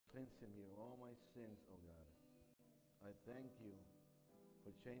cleansing me of all my sins, oh God. I thank you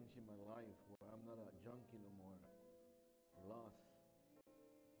for changing my life, where I'm not a junkie no more, lost,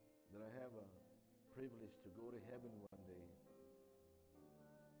 that I have a privilege to go to heaven one day.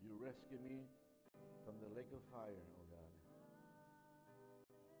 You rescued me from the lake of fire, oh God.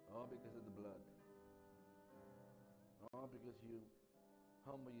 All because of the blood. All because you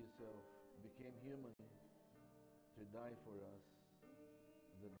humbled yourself, became human to die for us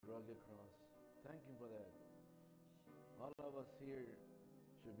on the rugged cross. Thank Him for that. All of us here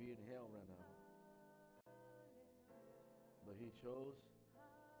should be in hell right now. But He chose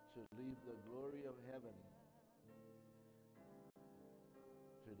to leave the glory of heaven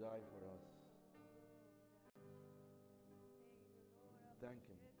to die for us. Thank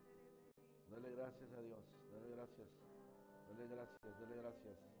Him. Dale gracias a Dios. Dale gracias. Dale gracias. Dale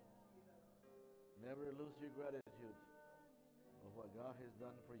gracias. Never lose your gratitude of what God has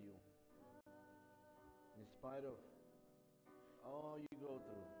done for you. In spite of all you go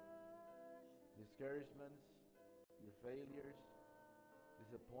through, discouragements, your failures,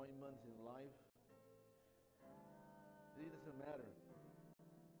 disappointments in life, it doesn't matter.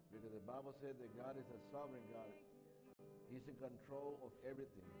 Because the Bible said that God is a sovereign God. He's in control of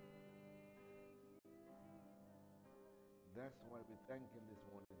everything. That's why we thank Him this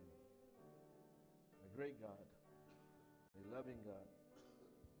morning. A great God, a loving God,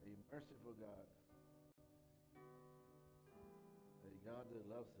 a merciful God, a God that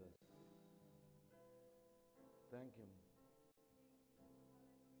loves us. Thank Him.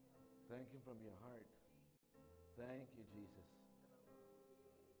 Thank Him from your heart. Thank you, Jesus.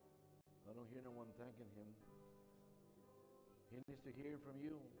 I don't hear no one thanking Him. He needs to hear from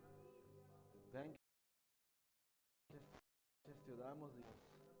you. Thank you. Gracias te damos, Dios.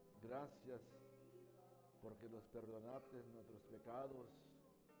 Gracias porque nos perdonaste nuestros pecados.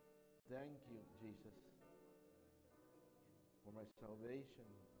 Thank you, Jesus, for my salvation,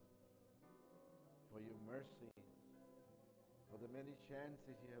 for your mercy, for the many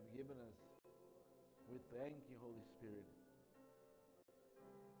chances you have given us. We thank you, Holy Spirit.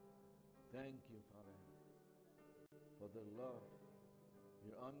 Thank you, Father, for the love,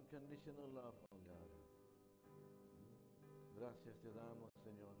 your unconditional love, oh God. Gracias te damos,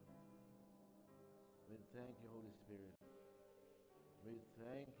 Señor. We thank you, Holy Spirit. We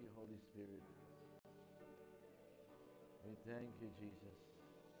thank you, Holy Spirit. We thank you, Jesus.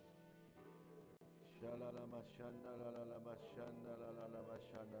 Shalalama shanda la la la shanda la la la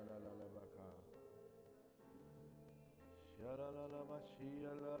shanda la la la baka. Shalalama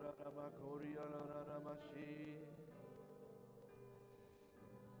shia la la la bakoria la la la mashi.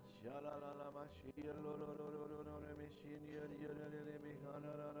 Shalalama shia lo lo lo lo lo lo mishin ya ya ya ya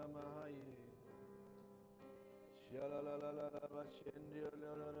mihana la la mahai. Shalalala la bashindia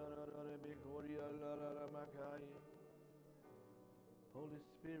la la la la la bikoria la la la makai. Holy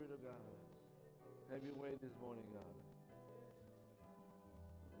Spirit of God, have your way this morning, God.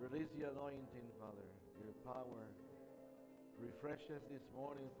 Release the anointing, Father, your power. Refresh us this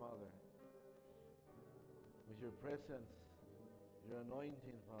morning, Father, with your presence, your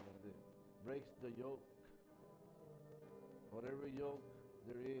anointing, Father, that breaks the yoke. Whatever yoke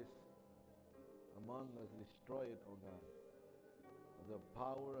there is among us, destroy it, oh God. The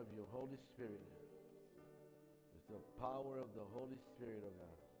power of your Holy Spirit. It's the power of the Holy Spirit, oh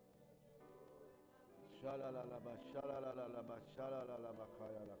God. Shalalalaba, shalalalaba, shalalalaba,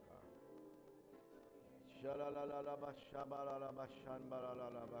 kayalaka. Shalalalaba, shabalalaba,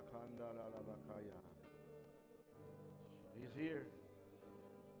 shanbalalaba, kandalalaba, kaya. He's here.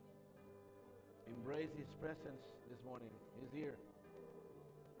 Embrace His presence this morning. He's here.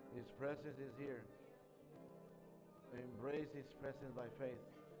 His presence is here. Embrace His presence by faith.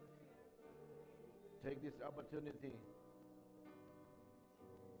 Take this opportunity.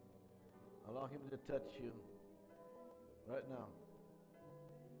 Allow Him to touch you right now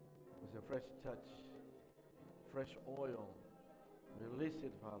with a fresh touch, fresh oil. Release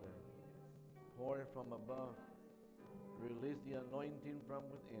it, Father. Pour it from above. Release the anointing from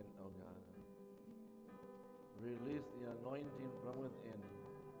within, oh God. Release the anointing from within.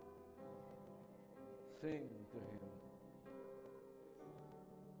 Sing to Him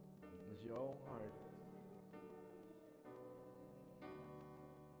with your own heart.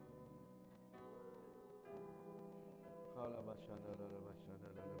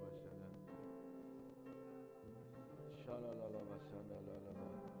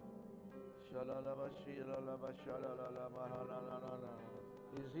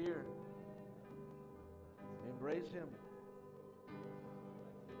 He's here. Embrace Him.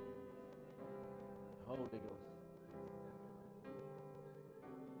 Holy Ghost.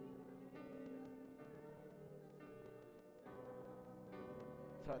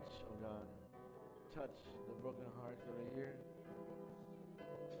 touch, oh God. Touch the broken hearts that are here.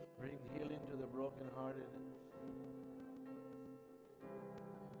 Bring healing to the brokenhearted.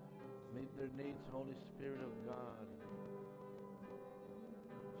 Meet their needs, Holy Spirit of God.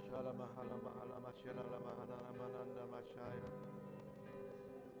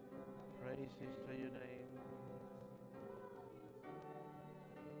 Praises to your name.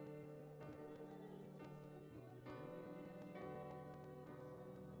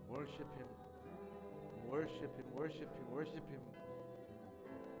 Worship him. Worship him, worship him, worship him.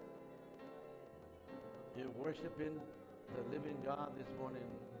 You're worshiping the living God this morning.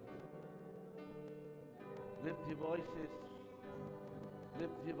 Lift your voices.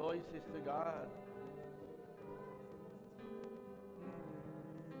 Lift your voices to God.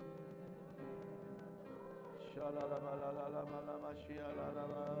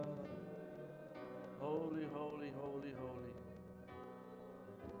 Holy, holy, holy, holy.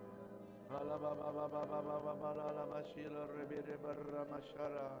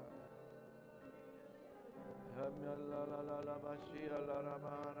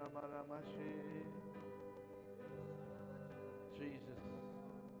 Jesus,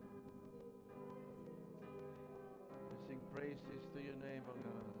 we sing praises to your name, O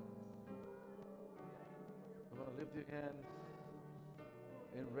God. Come on, lift your hands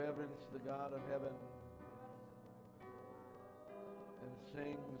in reverence to the God of heaven and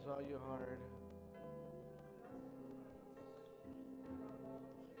sing with all your heart.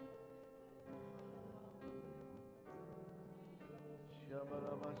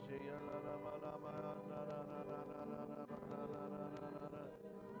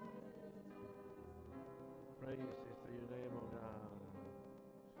 Praises to your name, O God.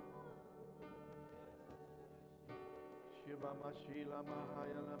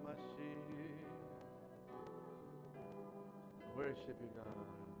 Worship you, God.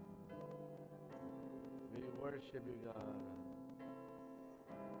 We worship you, God.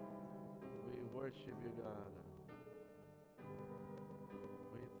 We worship you, God.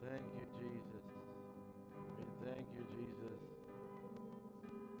 We thank you, Jesus. We thank you, Jesus.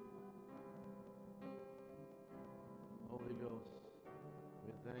 Holy Ghost,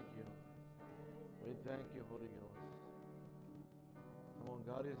 we thank you. We thank you, Holy Ghost. Come on,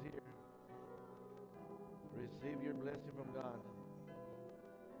 God is here. Receive your blessing from God.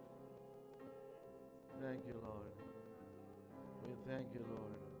 Thank you, Lord. We thank you,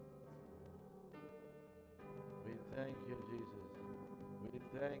 Lord. We thank you, Jesus. We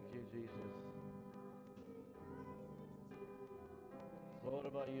thank you, Jesus. It's all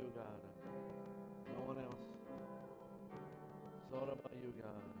about you, God. No one else. It's all about you,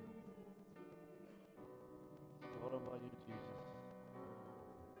 God. It's all about you, Jesus.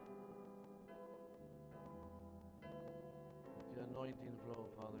 Let your anointing flow,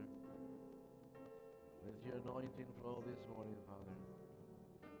 Father. Let your anointing flow this morning, Father.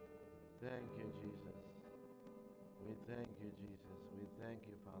 Thank you, Jesus. We thank you, Jesus. We thank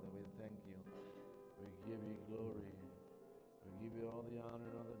you, Father. We thank you. We give you glory. We give you all the honor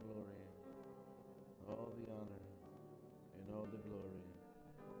and all the glory. All the honor and all the glory.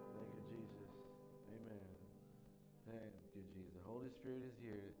 Thank you, Jesus. Amen. Thank you, Jesus. The Holy Spirit is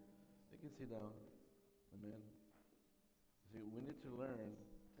here. You can sit down. Amen. See, we need to learn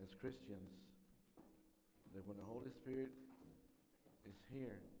as Christians that when the Holy Spirit is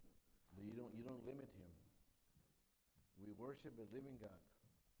here, that you don't limit him. We worship a living God.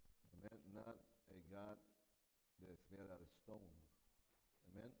 Amen. Not a God that's made out of stone.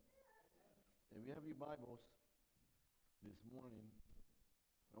 Amen. If you have your Bibles this morning,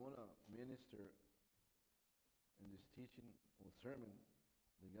 I want to minister in this teaching or sermon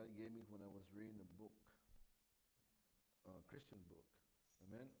that God gave me when I was reading a book, a Christian book.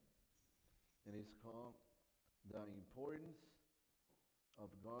 Amen. And it's called The Importance of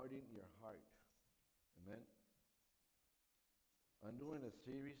Guarding Your Heart. Amen. I'm doing a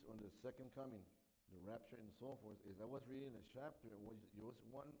series on the second coming, the rapture and so forth. As I was reading a chapter, it was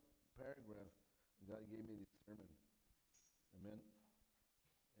one paragraph. God gave me this sermon. Amen.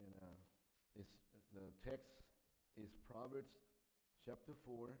 And the text is Proverbs chapter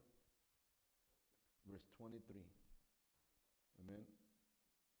 4, verse 23. Amen.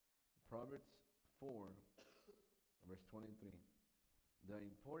 Proverbs 4, verse 23. The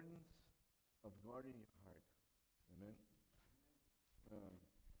importance of guarding your heart. Amen.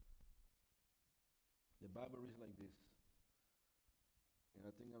 The Bible reads like this, and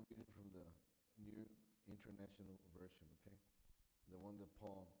I think I'm reading from the New International Version, okay? The one that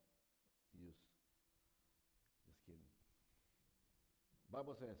Paul used. Just kidding.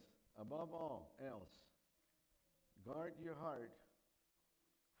 Bible says, above all else, guard your heart,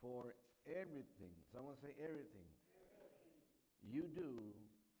 For everything, someone say everything, you do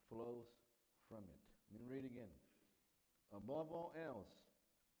flows from it. Let me read again. Above all else,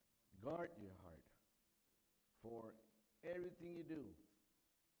 guard your heart, for everything you do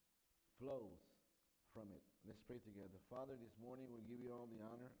flows from it. Let's pray together. Father, this morning we give you all the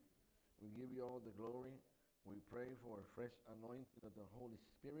honor. We give you all the glory. We pray for a fresh anointing of the Holy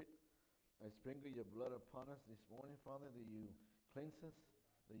Spirit. I sprinkle your blood upon us this morning, Father, that you cleanse us,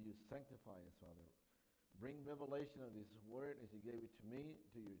 that you sanctify us, Father. Bring revelation of this word as you gave it to me,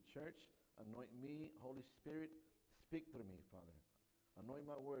 to your church. Anoint me, Holy Spirit. Speak through me, Father. Anoint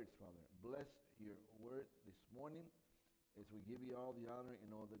my words, Father. Bless your word this morning as we give you all the honor and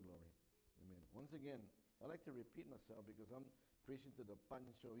all the glory. Amen. Once again, I like to repeat myself because I'm preaching to the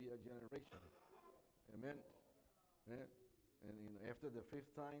Pancho Villa generation. Amen. Yeah. And after the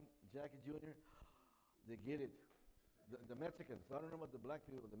fifth time, Jackie Jr., they get it. The Mexicans, I don't know about the black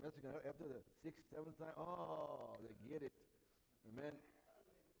people, the Mexicans, after the sixth, seventh time, oh, they get it. Amen.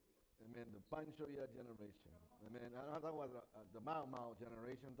 Amen. The Pancho Villa generation. Amen. I'm not talking about the Mao Mao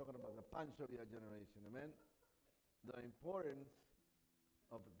generation. I'm talking about the Pancho Villa generation. Amen. The importance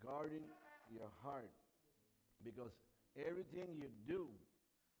of guarding your heart, because everything you do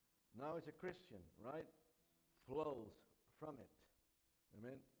now as a Christian, right, flows from it.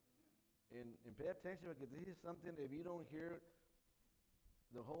 Amen. And pay attention, because this is something, if you don't hear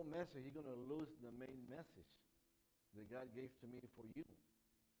the whole message, you're going to lose the main message that God gave to me for you.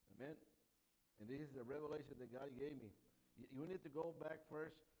 Amen. And this is the revelation that God gave me. You need to go back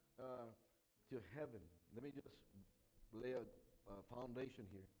first to heaven. Let me just lay a foundation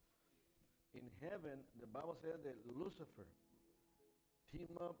here. In heaven, the Bible says that Lucifer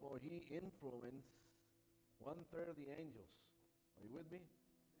teamed up, or he influenced 1/3 of the angels. Are you with me?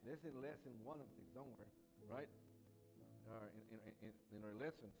 That's in lesson 1 of things somewhere, right? In our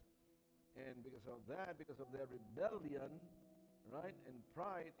lessons. And because of that, because of their rebellion, right, and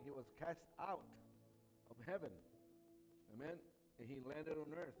pride, he was cast out of heaven. Amen? And he landed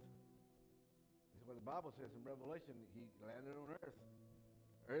on earth. This is what the Bible says in Revelation. He landed on earth.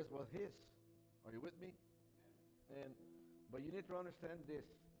 Earth was his. Are you with me? But you need to understand this.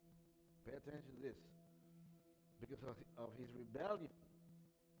 Pay attention to this. Because of his rebellion.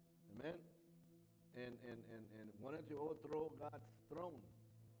 Amen? And wanted to overthrow God's throne.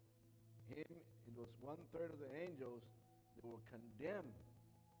 It was 1/3 of the angels that were condemned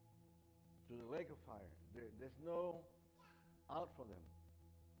to the lake of fire. There's no out for them.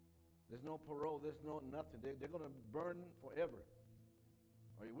 There's no parole. There's no nothing. They're going to burn forever.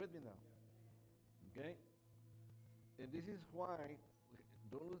 Are you with me now? Okay? And this is why,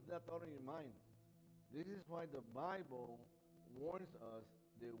 don't lose that thought in your mind. This is why the Bible warns us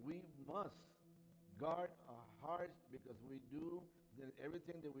that we must guard our hearts, because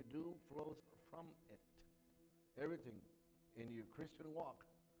everything that we do flows from it. Everything in your Christian walk.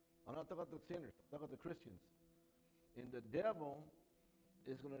 I'm not talking about the sinners, I'm talking about the Christians. And the devil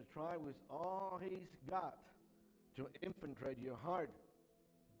is going to try with all he's got to infiltrate your heart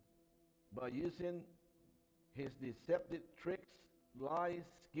by using his deceptive tricks, lies,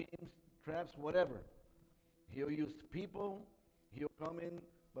 schemes, traps, whatever. He'll use people. He'll come in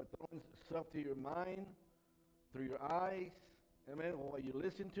by throwing stuff to your mind, through your eyes, amen, or what you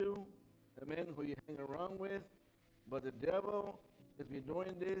listen to, amen, who you hang around with. But the devil has been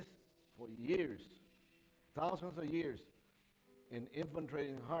doing this for years, thousands of years, in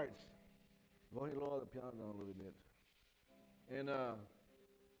infiltrating hearts. Go ahead and lower the piano down a little bit.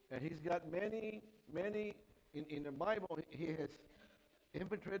 And he's got many, in the Bible, he has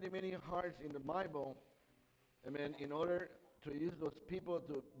infiltrated many hearts in the Bible, amen, in order to use those people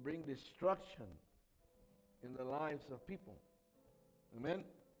to bring destruction in the lives of people. Amen?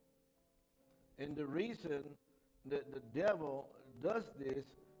 And the reason that the devil does this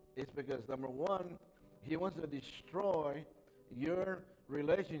is because, number one, he wants to destroy your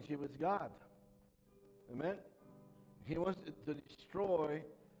relationship with God. Amen? He wants to destroy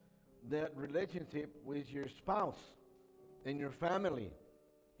that relationship with your spouse and your family,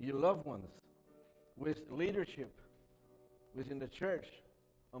 your loved ones, with leadership within the church,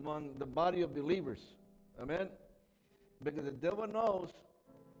 among the body of believers. Amen? Because the devil knows,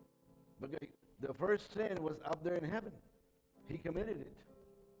 because the first sin was up there in heaven. He committed it.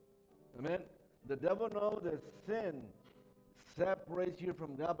 Amen? The devil knows that sin separates you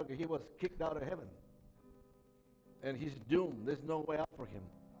from God, because he was kicked out of heaven. And he's doomed. There's no way out for him.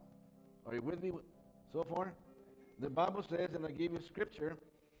 Are you with me so far? The Bible says, and I give you scripture,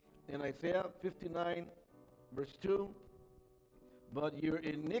 in Isaiah 59, verse 2, but your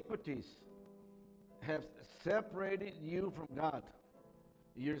iniquities have separated you from God.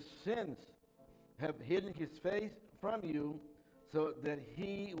 Your sins have hidden his face from you so that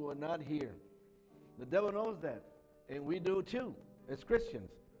he will not hear. The devil knows that, and we do too as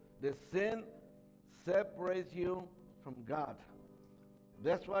Christians. The sin separates you from God.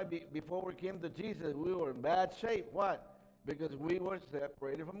 That's why before we came to Jesus, we were in bad shape. What? Because we were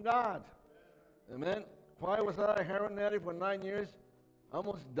separated from God. Amen. Why was I a heroin addict for 9 years? I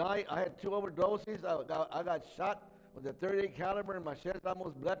almost died. I had 2 overdoses. I got shot with a .38 caliber in my chest. I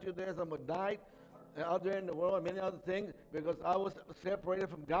almost bled to death. I almost died out there in the world and many other things because I was separated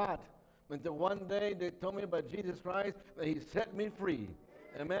from God. Until one day they told me about Jesus Christ and he set me free.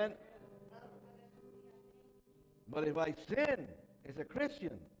 Amen. But if I sin as a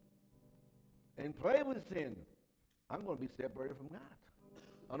Christian and play with sin, I'm going to be separated from God.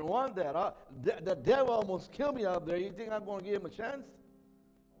 I don't want that. The devil almost killed me out there. You think I'm going to give him a chance?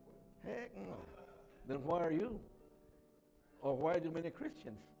 Heck no. Then why are you? Or why do many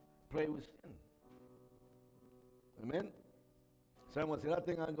Christians play with sin? Amen? Someone said, I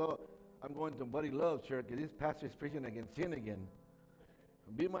think I'm going to Buddy Love's church because this pastor is preaching against sin again.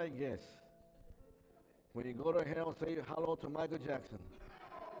 Be my guest. When you go to hell, say hello to Michael Jackson.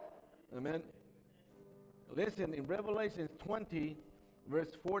 Amen? Listen, in Revelation 20, verse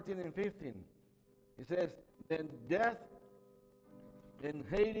 14 and 15, it says, then death and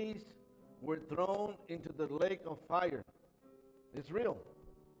Hades were thrown into the lake of fire. It's real.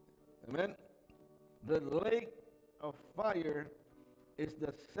 Amen? The lake of fire is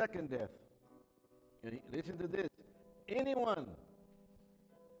the second death. And listen to this. Anyone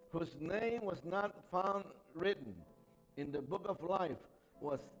whose name was not found written in the book of life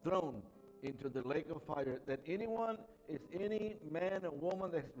was thrown into the lake of fire. That anyone is any man or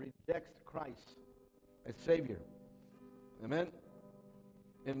woman that rejects Christ as Savior. Amen?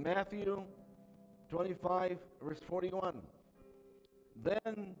 In Matthew 25, verse 41,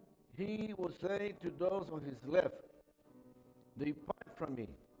 then he will say to those on his left, depart from me,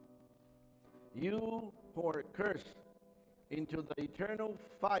 you who are cursed, into the eternal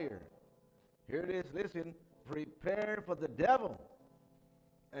fire. Here it is, listen, prepare for the devil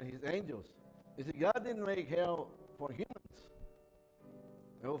and his angels. You see, God didn't make hell for humans.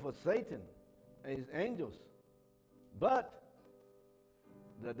 It was for Satan and his angels. But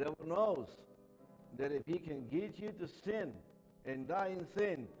the devil knows that if he can get you to sin and die in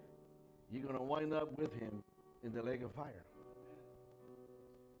sin, you're going to wind up with him in the lake of fire.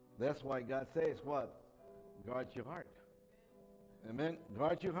 That's why God says what? Guard your heart. Amen.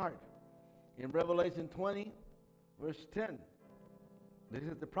 Guard your heart. In Revelation 20, verse 10, this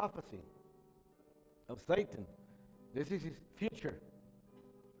is the prophecy of Satan. This is his future.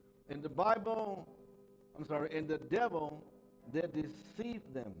 In the Bible, and the devil that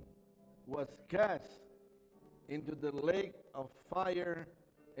deceived them was cast into the lake of fire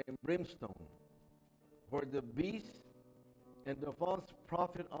and brimstone, where the beast and the false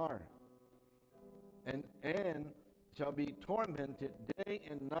prophet are, and shall be tormented day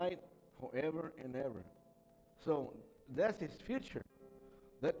and night forever and ever. So that's his future.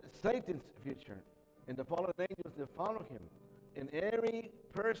 That's Satan's future. And the fallen angels that follow him. And every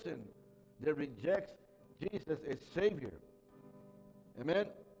person that rejects Jesus as Savior. Amen.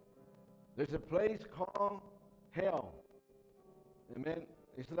 There's a place called hell. Amen.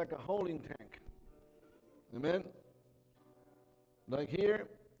 It's like a holding tank. Amen. Like here,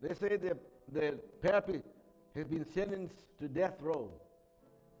 they say that Pappy has been sentenced to death row.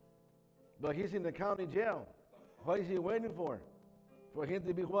 But he's in the county jail. What is he waiting for? For him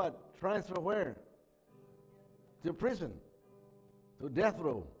to be what? Transferred where? To prison. To death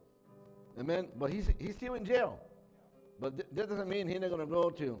row. Amen. But he's still in jail. But that doesn't mean he's not going to go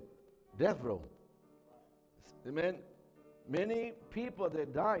to death row. Amen. Many people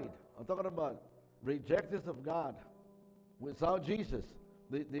that died, I'm talking about rejectors of God, without Jesus,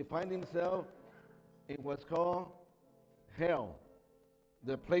 they find themselves in what's called hell,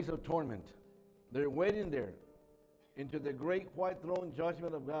 the place of torment. They're waiting there into the great white throne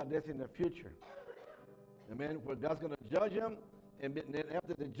judgment of God that's in the future. Amen. Where God's going to judge them, and then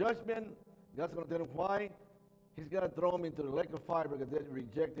after the judgment, God's going to tell them why he's going to throw them into the lake of fire because they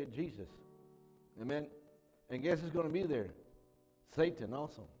rejected Jesus. Amen. And guess who's going to be there? Satan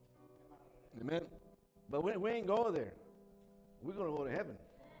also. Amen. But we ain't going there. We're going to go to heaven.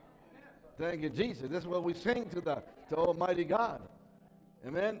 Thank you, Jesus. That's what we sing to Almighty God.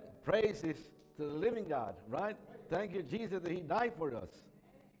 Amen. Praise is to the living God, right? Thank you, Jesus, that he died for us.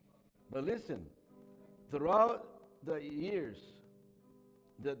 But listen, throughout the years,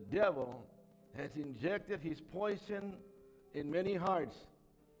 the devil has injected his poison in many hearts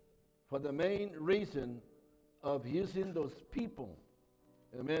for the main reason of using those people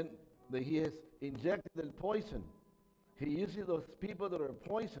Amen. That he has injected the poison. He uses those people that are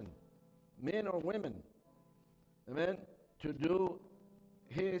poisoned, men or women, amen, to do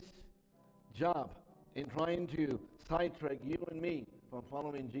his job in trying to sidetrack you and me from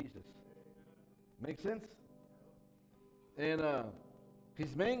following Jesus. Make sense? And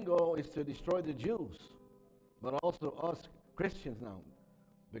his main goal is to destroy the Jews, but also us Christians now,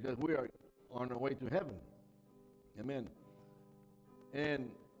 because we are on our way to heaven. Amen. And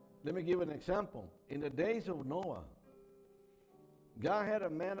let me give an example. In the days of Noah, God had a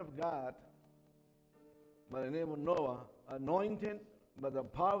man of God by the name of Noah, anointed by the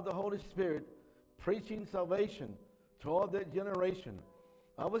power of the Holy Spirit, preaching salvation to all that generation.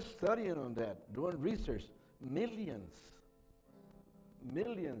 I was studying on that, doing research. Millions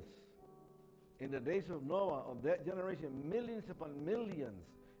in the days of Noah, of that generation, millions upon millions,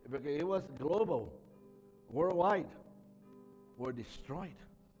 because it was global, worldwide, were destroyed.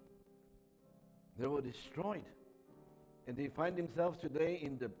 They were destroyed. And they find themselves today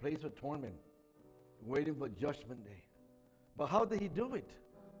in the place of torment, waiting for judgment day. But how did he do it?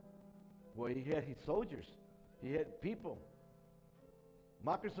 Well, he had his soldiers. He had people,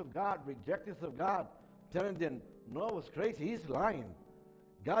 mockers of God, rejectors of God, telling them, Noah's crazy, he's lying.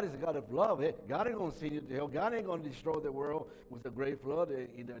 God is a God of love. God ain't going to send you to hell. God ain't going to destroy the world with a great flood.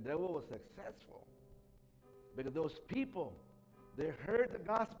 The devil was successful. Because those people, they heard the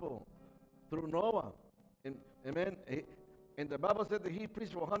gospel through Noah. And, amen. And the Bible said that he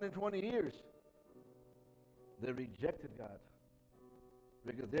preached for 120 years. They rejected God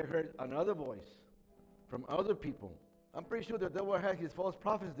because they heard another voice from other people. I'm pretty sure the devil had his false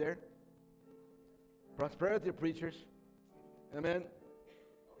prophets there, prosperity preachers. Amen.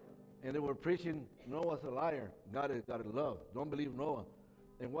 And they were preaching Noah's a liar. God is God of love. Don't believe Noah.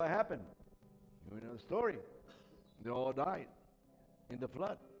 And what happened? You know the story. They all died in the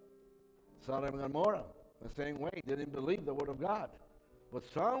flood. Sodom and Gomorrah, the same way. They didn't believe the word of God. But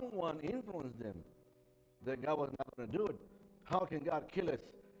someone influenced them that God was not going to do it. How can God kill us?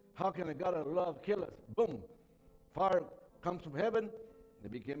 How can a God of love kill us? Boom. Fire comes from heaven. They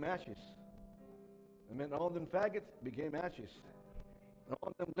became ashes. Amen. All them faggots became ashes.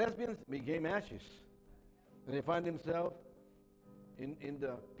 All them lesbians became ashes. And they find themselves in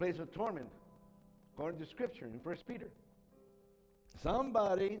the place of torment, according to Scripture in 1 Peter.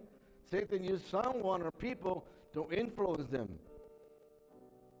 Somebody, Satan used someone or people to influence them.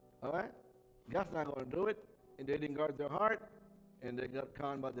 All right? God's not going to do it. And they didn't guard their heart, and they got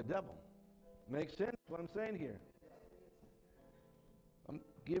conned by the devil. Makes sense what I'm saying here? I'm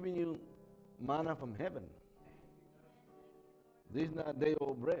giving you manna from heaven. This is not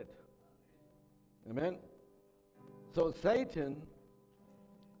day-old bread. Amen? So Satan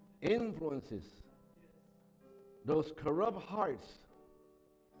influences those corrupt hearts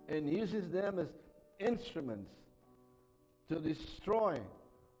and uses them as instruments to destroy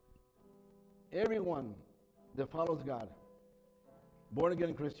everyone that follows God.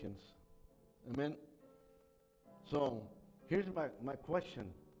 Born-again Christians. Amen? So here's my question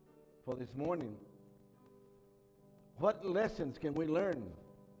for this morning. What lessons can we learn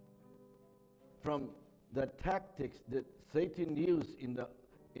from the tactics that Satan used in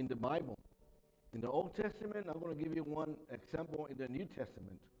the Bible? In the Old Testament, I'm going to give you one example in the New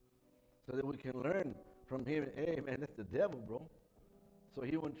Testament so that we can learn from him. Hey, man, that's the devil, bro. So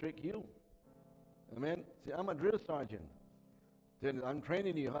he won't trick you. Amen? See, I'm a drill sergeant. Then I'm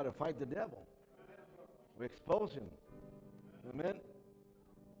training you how to fight the devil. We expose him. Amen?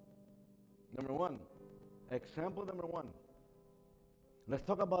 Number one. Example number one. Let's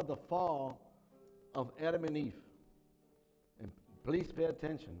talk about the fall of Adam and Eve. And please pay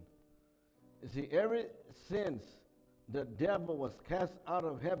attention. You see, ever since the devil was cast out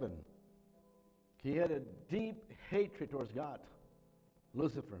of heaven, he had a deep hatred towards God.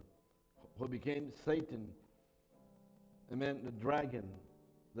 Lucifer, who became Satan, amen, the dragon,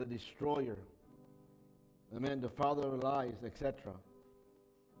 the destroyer, amen, the father of lies, etc.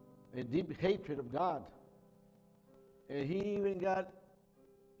 A deep hatred of God. And he even got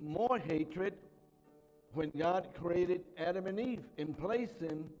more hatred when God created Adam and Eve and placed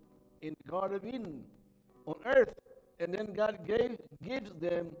them in the Garden of Eden on earth. And then God gives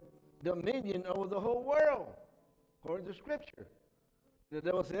them dominion over the whole world, according to Scripture. The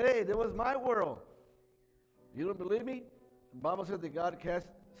devil said, hey, that was my world. You don't believe me? The Bible said that God cast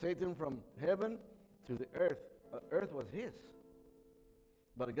Satan from heaven to the earth. Earth was his.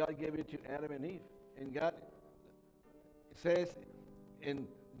 But God gave it to Adam and Eve. And God says in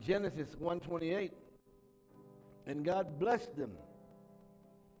Genesis 1:28, and God blessed them.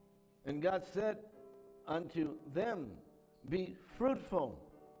 And God said unto them, be fruitful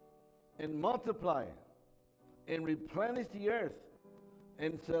and multiply and replenish the earth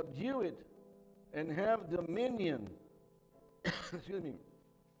and subdue it and have dominion excuse me,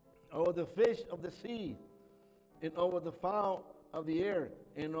 over the fish of the sea and over the fowl of the air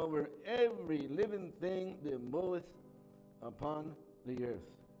and over every living thing that moveth upon the earth.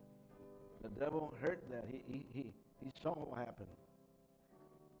 The devil heard that. He saw what happened.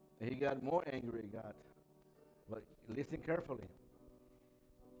 And he got more angry at God. But listen carefully.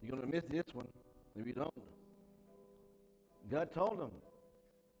 You're going to miss this one if you don't. God told him,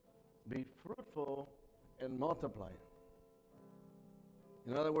 be fruitful and multiply.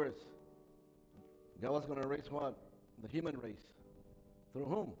 In other words, God was going to raise what? The human race. Through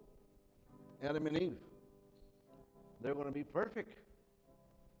whom? Adam and Eve. They're going to be perfect.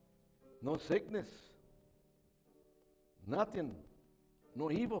 No sickness. Nothing.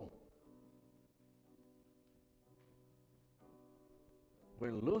 No evil.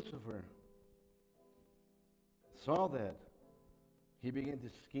 When Lucifer saw that, he began to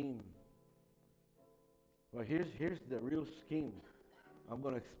scheme. Well, here's the real scheme. I'm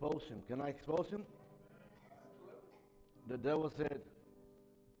going to expose him. Can I expose him? The devil said,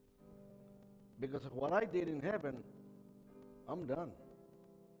 because of what I did in heaven, I'm done.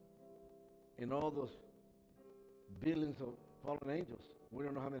 In all those billions of fallen angels, we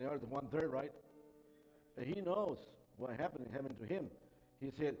don't know how many are, 1/3, right? And he knows what happened in heaven to him.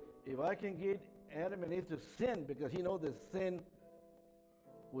 He said, if I can get Adam and Eve to sin, because he knows that sin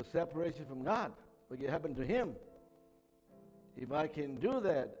was separation from God, but it happened to him. If I can do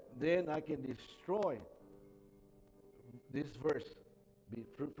that, then I can destroy this verse, be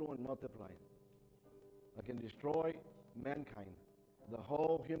fruitful and multiply. I can destroy mankind, the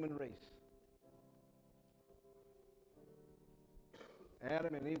whole human race.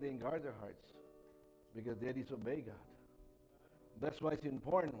 Adam and Eve didn't guard their hearts because they disobeyed God. That's why it's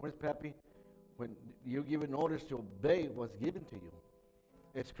important. Where's Pappy? When you give an orders to obey what's given to you.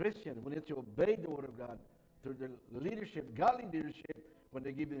 As Christians, we need to obey the Word of God through the leadership, godly leadership. When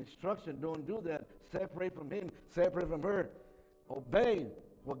they give you instruction, don't do that. Separate from him, separate from her. Obey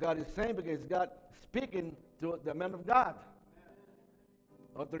what God is saying because God speaking to the man of God.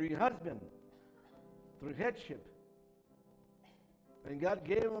 Or through your husband, through headship. And God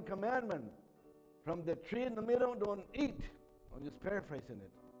gave him a commandment. From the tree in the middle, don't eat. I'm just paraphrasing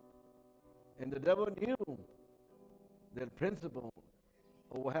it. And the devil knew that principle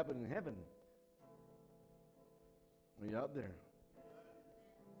of what happened in heaven. Are you out there?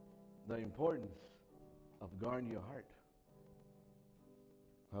 The importance of guarding your heart.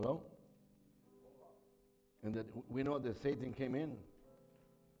 Hello? And that we know that Satan came in.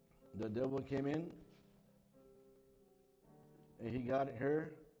 The devil came in. And he got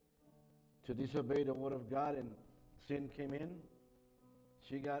her to disobey the word of God, and sin came in.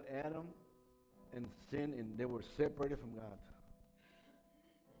 She got Adam and sin, and they were separated from God.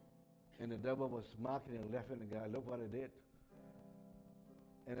 And the devil was mocking and laughing at God. Look what I did.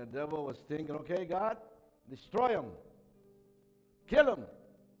 And the devil was thinking, okay, God, destroy him. Kill him.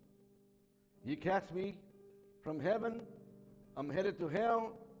 You cast me from heaven. I'm headed to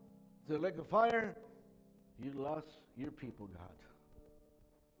hell, to the lake of fire. You lost your people, God.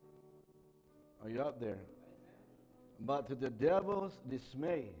 Are you out there? But to the devil's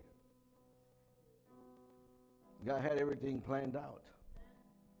dismay, God had everything planned out.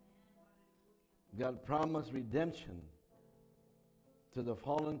 God promised redemption to the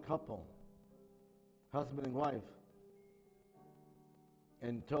fallen couple, husband and wife,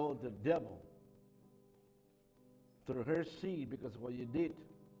 and told the devil, through her seed, because of what you did,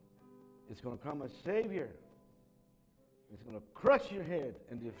 it's going to come a Savior. It's going to crush your head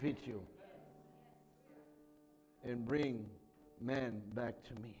and defeat you and bring man back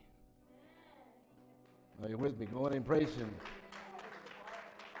to me. Are you with me? Go on and praise him.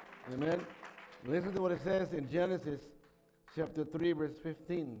 Amen. Listen to what it says in Genesis chapter 3, verse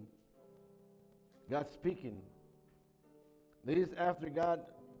 15. God speaking. This is after God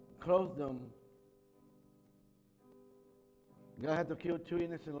clothed them. God had to kill 2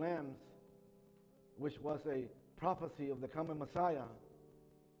 innocent lambs, which was a prophecy of the coming Messiah,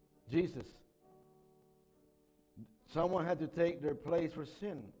 Jesus. Someone had to take their place for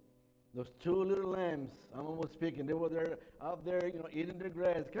sin. Those 2 little lambs, I'm almost speaking, they were there, out there, eating their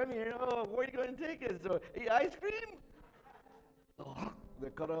grass. Come here, oh, where are you going to take us? So, eat ice cream? Oh, they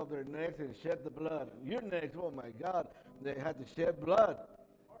cut off their necks and shed the blood. Your necks, oh my God, they had to shed blood.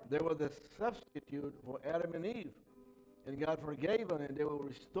 They were the substitute for Adam and Eve. And God forgave them, and they were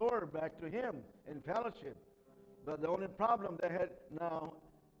restored back to him in fellowship. But the only problem they had now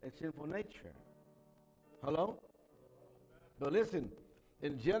is sinful nature. Hello? But listen,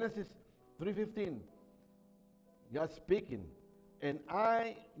 in Genesis 3:15, God speaking, and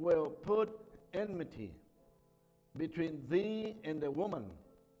I will put enmity between thee and the woman,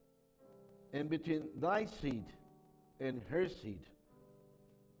 and between thy seed and her seed.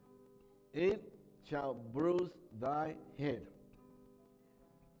 It shall bruise thy head.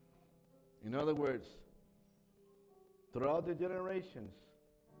 In other words, throughout the generations,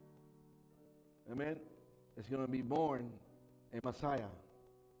 amen, it's going to be born a Messiah,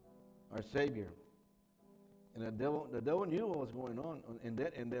 our Savior. And the devil knew what was going on in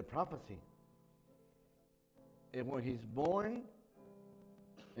that prophecy. And when he's born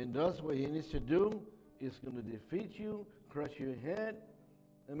and does what he needs to do, he's going to defeat you, crush your head,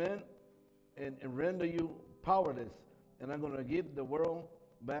 amen, and render you powerless. And I'm going to give the world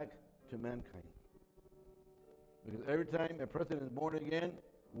back to mankind. Because every time a person is born again,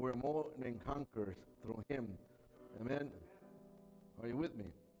 we're more than conquerors through him. Amen? Are you with me?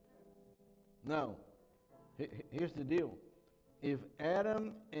 Now, here's the deal. If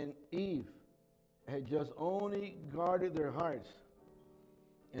Adam and Eve had just only guarded their hearts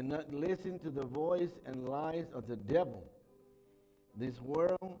and not listened to the voice and lies of the devil, this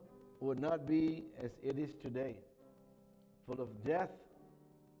world would not be as it is today, full of death,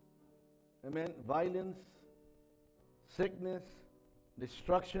 amen, violence, sickness,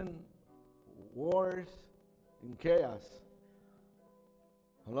 destruction, wars, and chaos.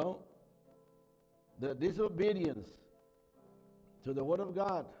 Hello? The disobedience to the Word of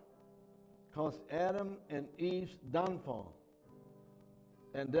God caused Adam and Eve's downfall.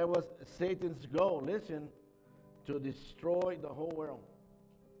 And that was Satan's goal, listen, to destroy the whole world,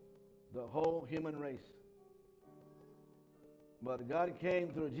 the whole human race. But God came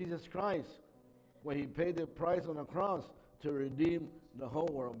through Jesus Christ when he paid the price on the cross to redeem the whole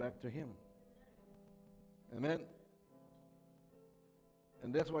world back to him. Amen?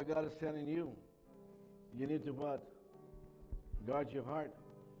 And that's why God is telling you, you need to what? Guard your heart.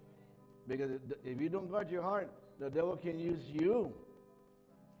 Because if you don't guard your heart, the devil can use you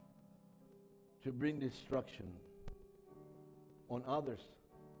to bring destruction on others.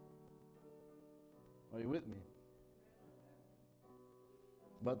 Are you with me?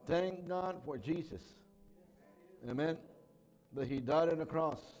 But thank God for Jesus. Amen. That he died on the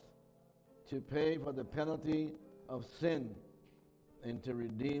cross to pay for the penalty of sin and to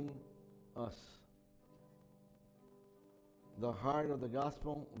redeem us. The heart of the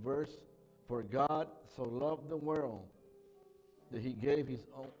gospel verse, for God so loved the world that he gave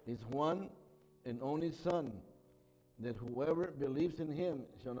his one and only Son, that whoever believes in him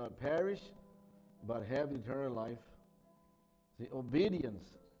shall not perish, but have eternal life. The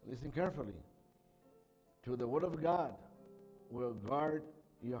obedience, listen carefully, to the Word of God will guard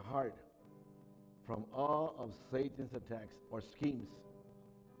your heart from all of Satan's attacks or schemes.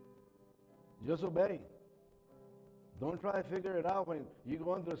 Just obey. Don't try to figure it out when you're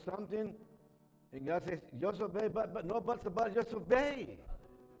going through something and God says, just obey, but no buts about it, just obey.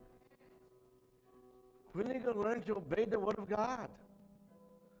 We need to learn to obey the Word of God.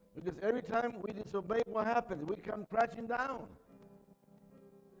 Because every time we disobey, what happens? We come crashing down.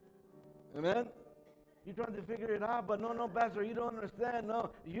 Amen? You're trying to figure it out, but no, Pastor, you don't understand.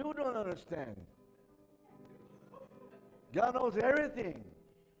 No, you don't understand. God knows everything.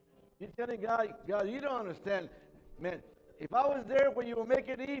 You're telling God, you don't understand. Man, if I was there when you were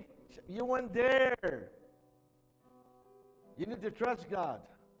making Eve, you weren't there. You need to trust God.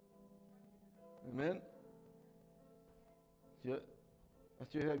 Amen? I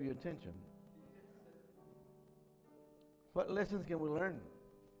still have your attention. What lessons can we learn?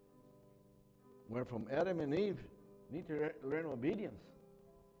 Well, from Adam and Eve, need to learn obedience.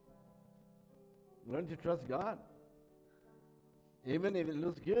 Learn to trust God. Even if it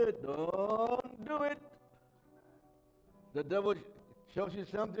looks good, don't do it. The devil shows you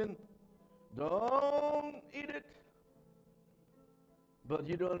something, don't eat it. But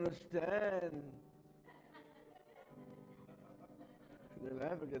you don't understand. They're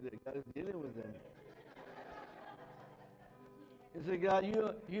laughing because God is dealing with them. He said, God,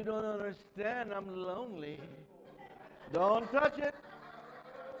 you don't understand. I'm lonely. Don't touch it.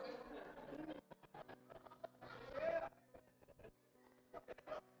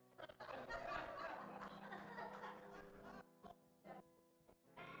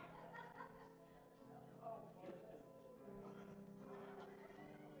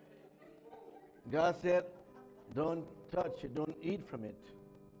 God said, don't touch it. Don't eat from it.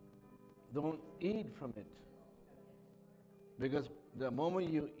 Don't eat from it. Because the moment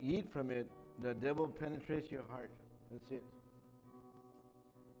you eat from it, the devil penetrates your heart. That's it.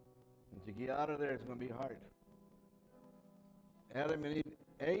 And to get out of there, it's going to be hard. Adam and Eve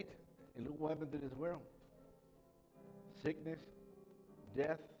ate, and look what happened to this world. Sickness,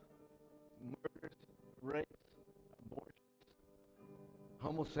 death, murders, rapes, abortions,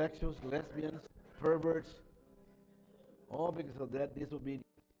 homosexuals, lesbians, perverts, all because of that disobedience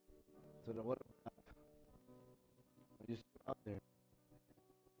to the word of God. You see out there.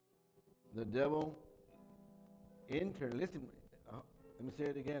 The devil entered, listen, let me say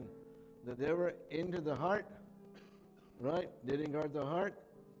it again. The devil entered the heart, right? They didn't guard the heart,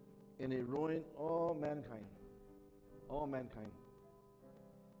 and it ruined all mankind. All mankind.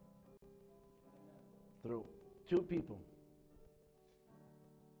 Through two people.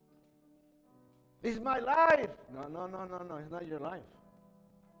 It's my life. No, it's not your life.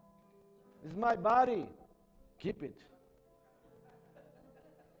 It's my body. Keep it.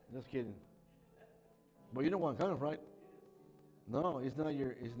 Just kidding. But you know what comes, right? No, it's not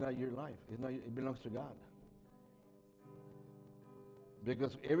your life. It belongs to God.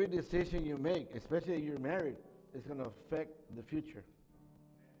 Because every decision you make, especially if you're married, is going to affect the future.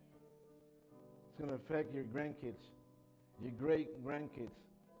 It's going to affect your grandkids, your great-grandkids.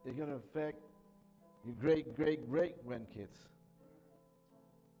 It's going to affect your great-great-great-grandkids.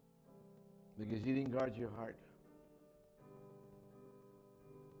 Because you didn't guard your heart.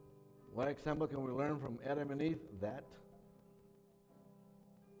 What example can we learn from Adam and Eve? That.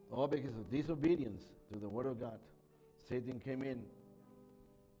 All because of disobedience to the Word of God. Satan came in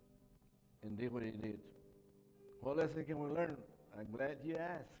and did what he did. What lesson can we learn? I'm glad you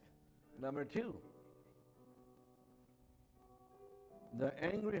asked. Number 2. The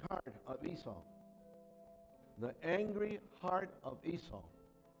angry heart of Esau. The angry heart of Esau.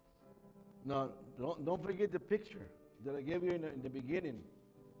 Now, don't forget the picture that I gave you in the beginning.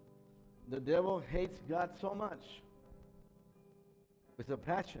 The devil hates God so much. It's a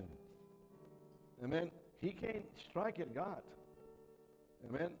passion. Amen. He can't strike at God.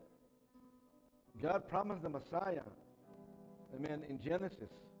 Amen. God promised the Messiah. Amen. In Genesis.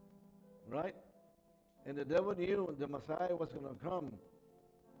 Right? And the devil knew the Messiah was going to come.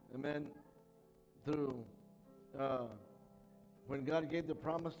 Amen. Through when God gave the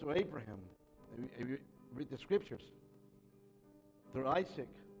promise to Abraham. If you read the scriptures. Through Isaac.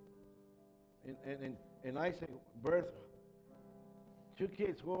 And Isaac birthed 2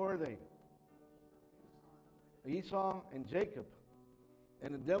 kids. Who were they? Esau and Jacob.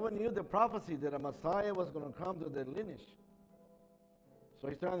 And the devil knew the prophecy that a Messiah was going to come to their lineage. So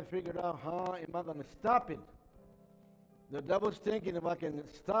he's trying to figure out how am I going to stop it. The devil's thinking if I can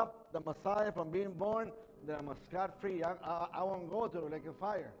stop the Messiah from being born, then I'm scot-free. I won't go to it like a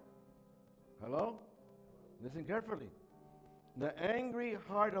fire. Hello? Listen carefully. The angry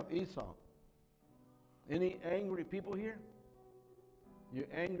heart of Esau. Any angry people here? You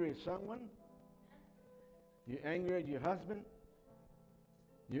angry at someone? You angry at your husband?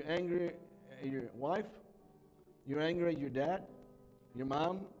 You angry at your wife? You're angry at your dad? Your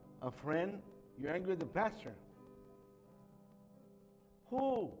mom? A friend? You're angry at the pastor?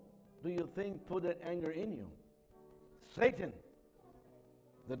 Who do you think put that anger in you? Satan.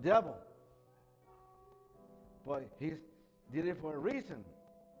 The devil. But he did it for a reason.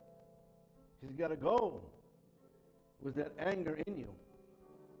 He's got to go with that anger in you.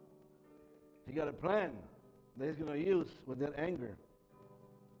 He got a plan that he's going to use with that anger.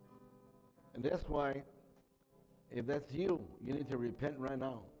 And that's why, if that's you, you need to repent right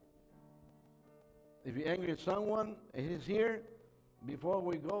now. If you're angry at someone and he's here, before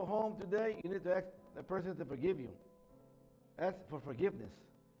we go home today, you need to ask that person to forgive you. Ask for forgiveness.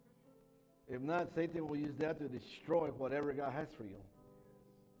 If not, Satan will use that to destroy whatever God has for you.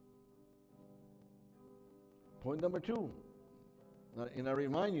 Point number 2. And I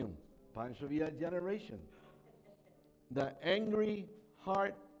remind you, Pancho Villa generation. The angry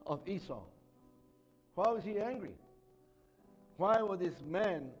heart of Esau. Why was he angry? Why was this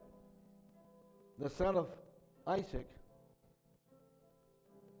man, the son of Isaac,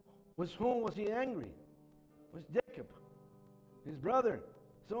 with whom was he angry? Was Jacob, his brother,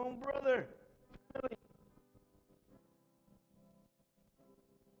 his own brother, family.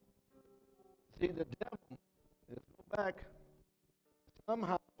 See, the devil, let's go back,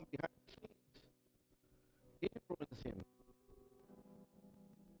 somehow behind the scenes, influenced him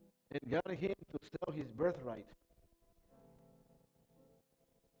and got him to sell his birthright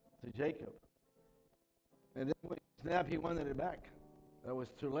to Jacob. And then when he snapped, he wanted it back. That was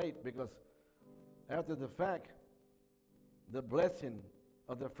too late, because after the fact, the blessing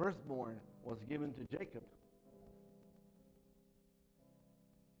of the firstborn was given to Jacob.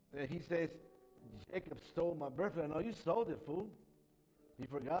 And he says, Jacob stole my birthright. No, you sold it, fool. He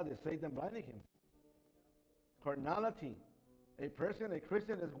forgot that Satan blinded him. Carnality A Christian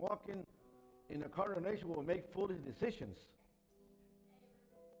that's walking in a coronation will make foolish decisions.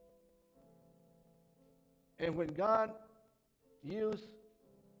 And when God used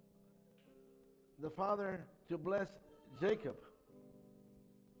the father to bless Jacob,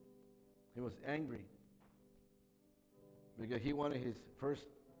 he was angry because he wanted his first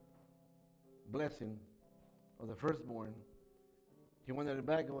blessing of the firstborn. He wanted it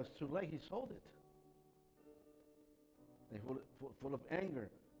back. It was too late. He sold it. And full of anger.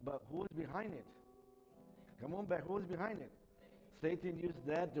 But who was behind it? Come on back. Who was behind it? Satan used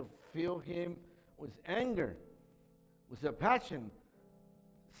that to fill him with anger, with a passion.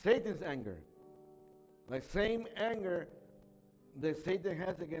 Satan's anger. Like same anger that Satan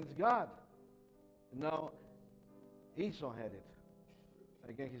has against God. Now, Esau had it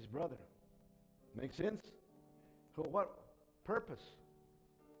against his brother. Make sense? For what purpose?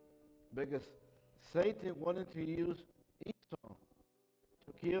 Because Satan wanted to use Esau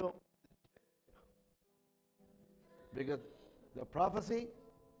to kill. Because the prophecy,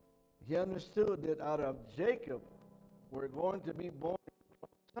 he understood that out of Jacob were going to be born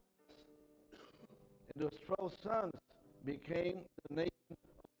 12 sons. And those 12 sons became the nation of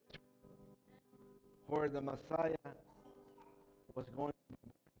Israel, where the Messiah was going to be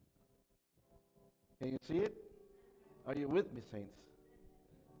born. Can you see it? Are you with me, saints?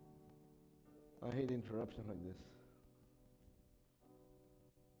 I hate interruptions like this.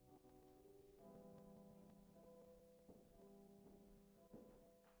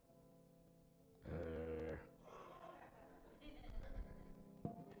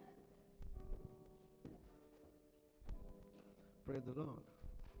 Praise the Lord.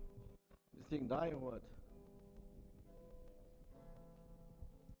 This thing die or what?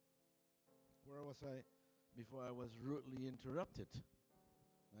 Where was I before I was rudely interrupted?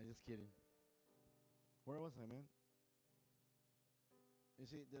 No, just kidding. Where was I, man? You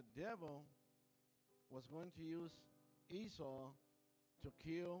see, the devil was going to use Esau to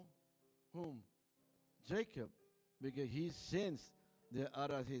kill whom? Jacob, because he sensed that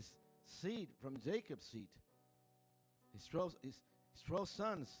out of his seed, from Jacob's seed, his 12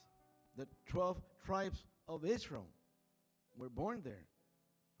 sons, the 12 tribes of Israel were born there.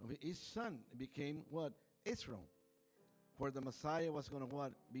 From each son became what? Israel, where the Messiah was going to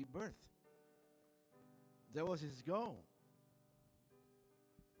what? Be birthed. That was his goal.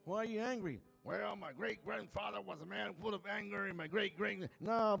 Why are you angry? Well, my great-grandfather was a man full of anger, and my great-great...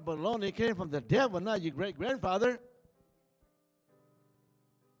 No, baloney, it came from the devil, not your great-grandfather.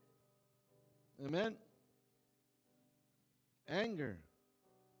 Amen? Anger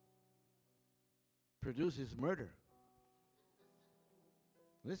produces murder.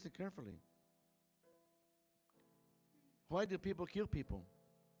 Listen carefully. Why do people kill people?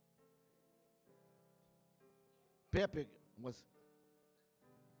 Pepe was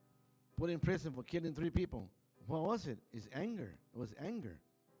put in prison for killing 3 people. What was it? It's anger. It was anger.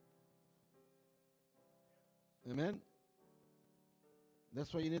 Amen?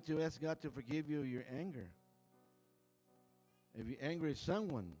 That's why you need to ask God to forgive you your anger. If you're angry at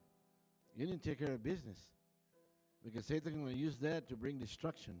someone, you need to take care of business. Because Satan's going to use that to bring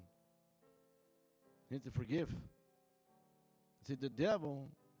destruction. You need to forgive. See, the devil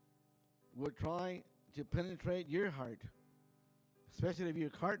will try to penetrate your heart, especially if you're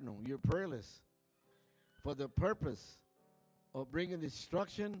cardinal, you're prayerless, for the purpose of bringing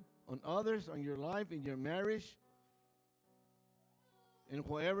destruction on others, on your life, in your marriage, in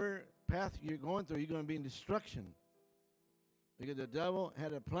whatever path you're going through, you're going to be in destruction. Because the devil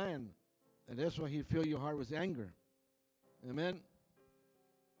had a plan, and that's why he filled your heart with anger. Amen?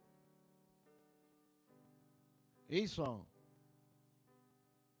 Esau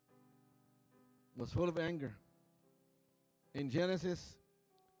was full of anger. In Genesis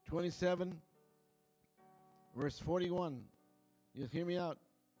 27, verse 41, you hear me out.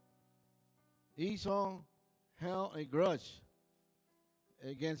 Esau held a grudge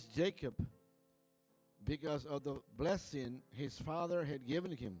against Jacob because of the blessing his father had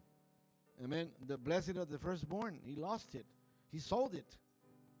given him. Amen. The blessing of the firstborn. He lost it. He sold it.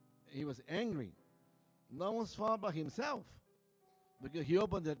 He was angry. No one's fault but himself, because he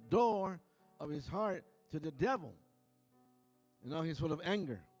opened the door of his heart to the devil. And now he's full of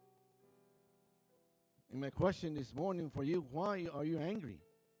anger. And my question this morning for you, why are you angry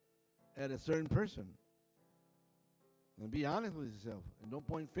at a certain person? And be honest with yourself and don't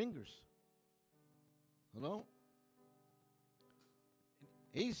point fingers. Hello?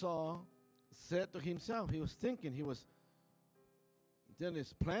 Esau said to himself, he was thinking, he was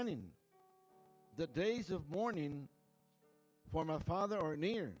planning, the days of mourning for my father are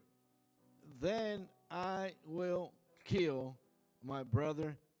near. Then I will kill my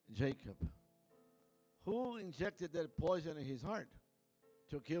brother Jacob. Who injected that poison in his heart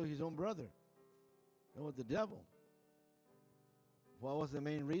to kill his own brother? It was the devil. What was the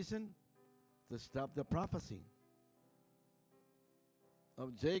main reason? To stop the prophecy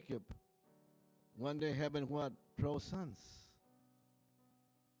of Jacob one day having what? 12 sons.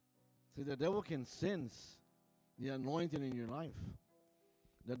 See, the devil can sense the anointing in your life.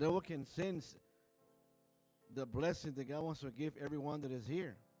 The devil can sense the blessing that God wants to give everyone that is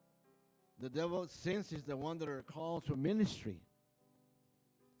here. The devil senses the ones that are called to ministry.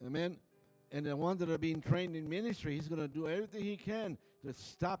 Amen. And the ones that are being trained in ministry, he's going to do everything he can to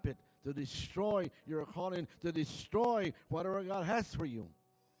stop it, to destroy your calling, to destroy whatever God has for you.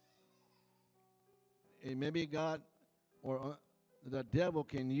 And maybe God or the devil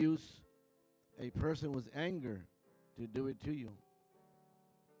can use a person with anger to do it to you.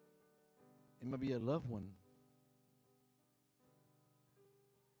 It might be a loved one,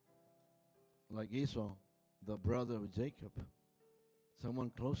 like Esau, the brother of Jacob,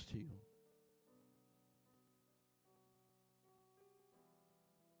 someone close to you.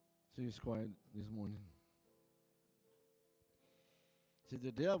 So he's quiet this morning. See,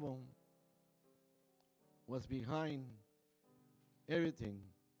 the devil was behind everything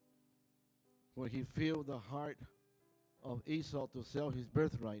when he filled the heart of Esau to sell his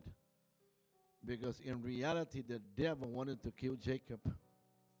birthright, because in reality the devil wanted to kill Jacob.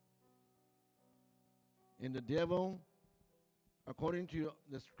 And the devil, according to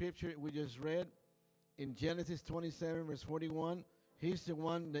the scripture we just read in Genesis 27 verse 41, he's the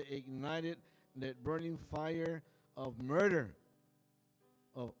one that ignited that burning fire of murder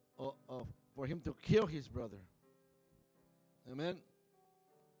for him to kill his brother. Amen.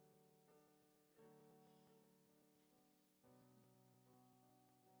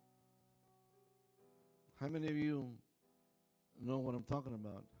 How many of you know what I'm talking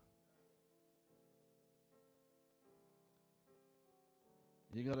about?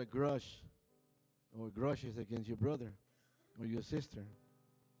 You got a grudge or grudges against your brother or your sister.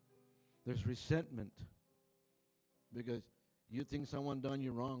 There's resentment because you think someone done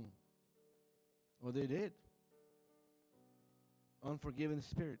you wrong, or they did. Unforgiving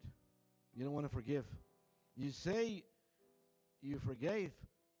spirit. You don't want to forgive. You say you forgave,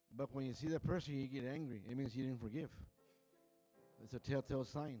 but when you see that person, you get angry. It means you didn't forgive. It's a telltale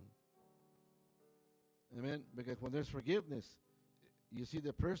sign. Amen? Because when there's forgiveness, you see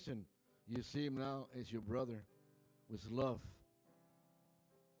the person, you see him now as your brother with love.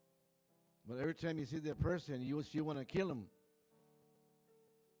 But every time you see that person, you want to kill him.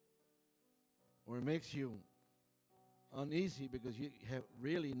 Or it makes you uneasy because you have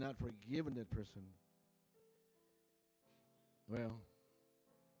really not forgiven that person. Well,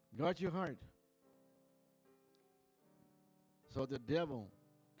 guard your heart. So the devil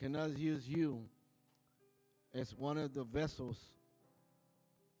cannot use you as one of the vessels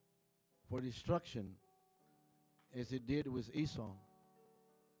for destruction as it did with Esau.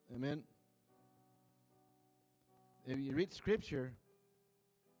 Amen. If you read scripture,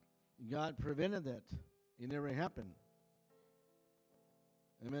 God prevented that. It never happened.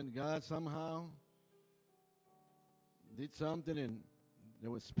 Amen. God somehow did something and there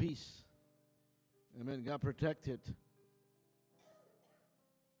was peace. Amen. God protected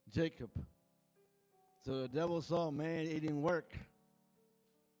Jacob. So the devil saw, man, it didn't work.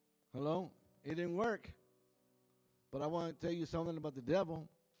 Hello? It didn't work. But I want to tell you something about the devil.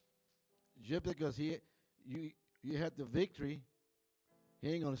 Just because you had the victory,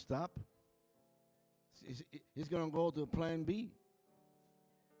 he ain't going to stop. He's going to go to plan B.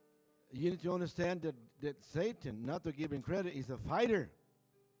 You need to understand that Satan, not to give him credit, is a fighter.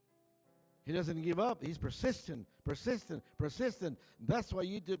 He doesn't give up. He's persistent. That's why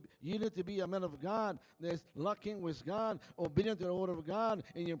you need to be a man of God that's locking with God, obedient to the word of God.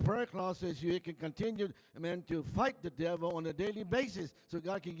 In your prayer closet, you can continue, amen, to fight the devil on a daily basis so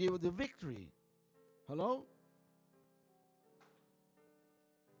God can give you the victory. Hello?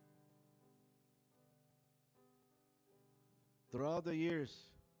 Throughout the years,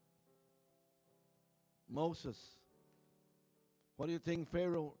 Moses, what do you think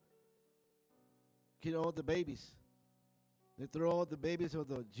Pharaoh killed all the babies? They throw all the babies of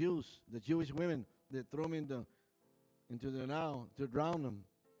the Jews, the Jewish women. They throw them into the Nile to drown them.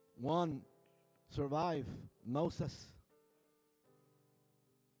 One survived, Moses,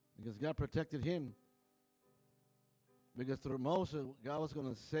 because God protected him. Because through Moses, God was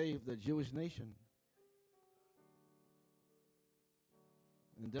going to save the Jewish nation.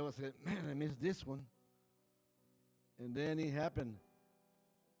 And the devil said, man, I missed this one. And then it happened.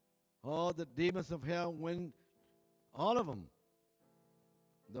 All the demons of hell went, all of them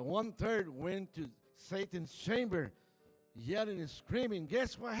The 1/3 went to Satan's chamber, yelling and screaming.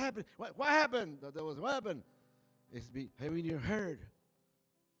 Guess what happened? What happened? What happened? Haven't you heard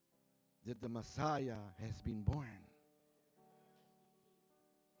that the Messiah has been born?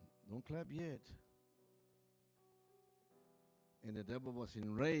 Don't clap yet. And the devil was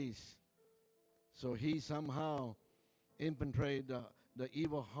enraged. So he somehow infiltrated the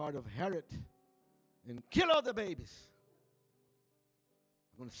evil heart of Herod and killed all the babies.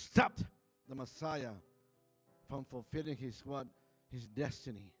 I'm going to stop the Messiah from fulfilling his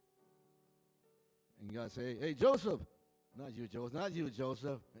destiny. And God say, hey, Joseph. Not you,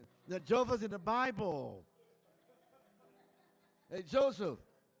 Joseph. The Joseph's in the Bible. Hey, Joseph,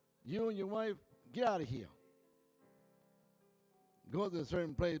 you and your wife, get out of here. Go to a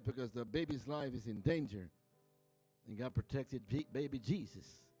certain place because the baby's life is in danger. And God protected baby Jesus.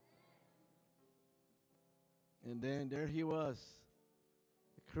 And then there he was,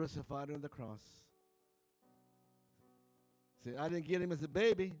 crucified on the cross. Said, I didn't get him as a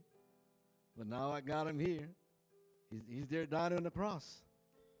baby, but now I got him here. He's there dying on the cross.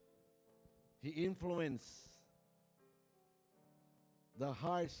 He influenced the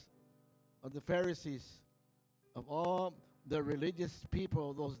hearts of the Pharisees, of all the religious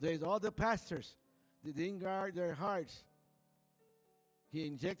people of those days, all the pastors. They didn't guard their hearts. He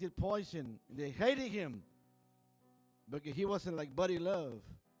injected poison. They hated him because he wasn't like Buddy Love.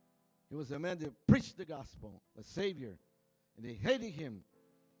 He was a man that preached the gospel, a savior. And they hated him.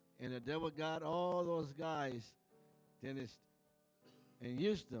 And the devil got all those guys and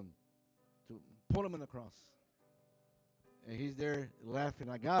used them to pull him on the cross. And he's there laughing.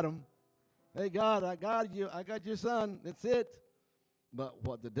 I got him. Hey, God, I got you. I got your son. That's it. But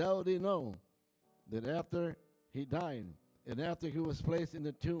what the devil didn't know, that after he died, and after he was placed in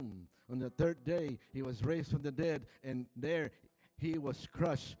the tomb, on the 3rd day, he was raised from the dead, and there he was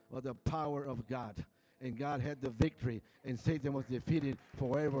crushed by the power of God. And God had the victory, and Satan was defeated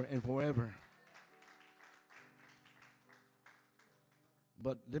forever and forever.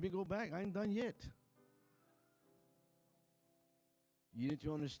 But let me go back. I ain't done yet. You need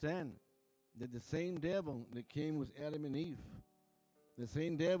to understand that the same devil that came with Adam and Eve, the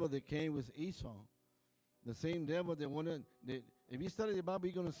same devil that came with Esau, the same devil that wanted, if you study the Bible,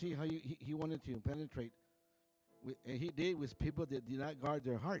 you're going to see how he wanted to penetrate. And he did with people that did not guard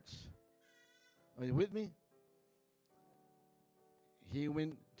their hearts. Are you with me? He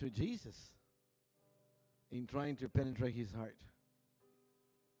went to Jesus in trying to penetrate his heart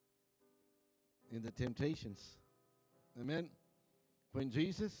in the temptations. Amen? When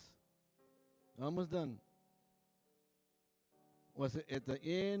Jesus, almost done, was at the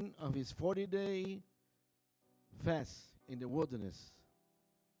end of his 40-day fast in the wilderness,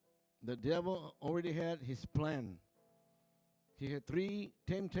 the devil already had his plan. He had 3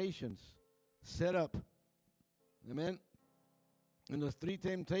 temptations set up. Amen? And those 3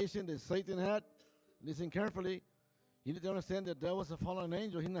 temptations that Satan had, listen carefully, you need to understand that the devil is a fallen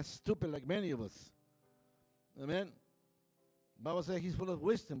angel. He's not stupid like many of us. Amen? The Bible says he's full of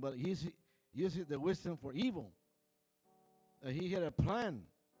wisdom, but he's using the wisdom for evil. He had a plan.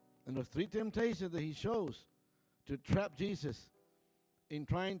 And those 3 temptations that he shows to trap Jesus in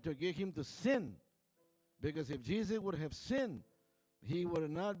trying to get him to sin. Because if Jesus would have sinned, he would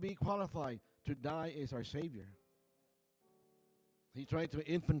not be qualified to die as our Savior. He tried to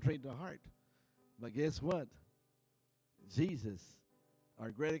infiltrate the heart. But guess what? Jesus,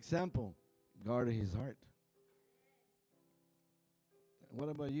 our great example, guarded his heart. What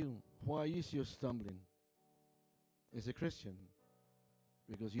about you? Why are you still stumbling as a Christian?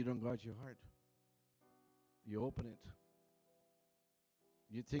 Because you don't guard your heart. You open it.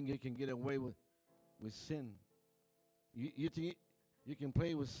 You think you can get away with sin. You think you can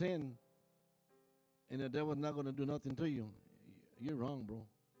play with sin and the devil's not going to do nothing to you. You're wrong, bro.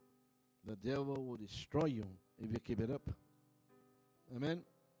 The devil will destroy you if you keep it up. Amen?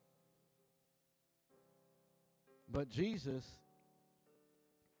 But Jesus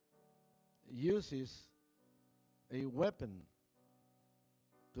uses a weapon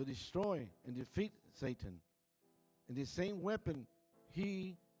to destroy and defeat Satan. And the same weapon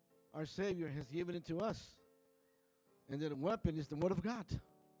he, our Savior, has given it to us. And that weapon is the Word of God.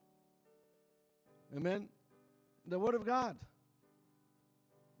 Amen? The Word of God.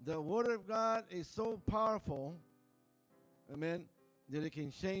 The Word of God is so powerful, amen, that it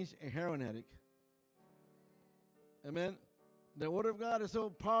can change a heroin addict. Amen? The Word of God is so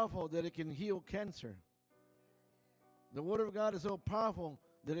powerful that it can heal cancer. The Word of God is so powerful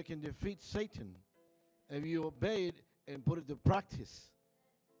that it can defeat Satan if you obey it and put it to practice.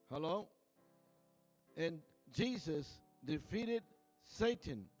 Hello? And Jesus defeated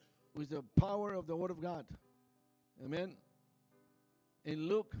Satan with the power of the Word of God. Amen. In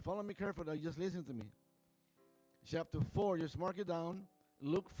Luke, follow me carefully, just listen to me. Chapter 4, just mark it down.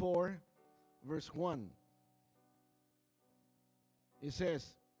 Luke 4, verse 1. It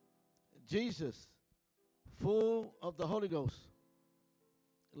says, Jesus, full of the Holy Ghost,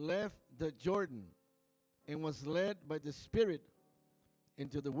 left the Jordan and was led by the Spirit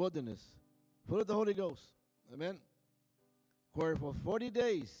into the wilderness, full of the Holy Ghost. Amen. Where for 40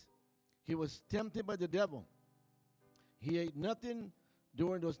 days he was tempted by the devil. He ate nothing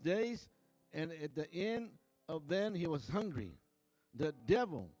during those days, and at the end of them he was hungry. The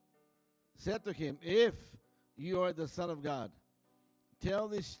devil said to him, if you are the Son of God, tell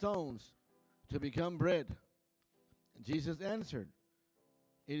these stones to become bread. Jesus answered,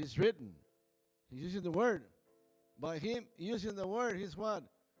 it is written. He's using the word. By him using the word, he's what?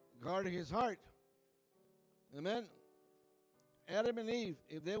 Guarding his heart. Amen. Adam and Eve,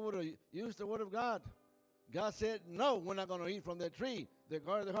 if they would have used the word of God, God said, no, we're not going to eat from that tree. They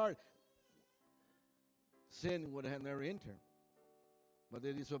guarded their heart. Sin would have never entered. But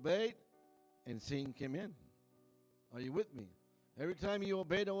they disobeyed, and sin came in. Are you with me? Every time you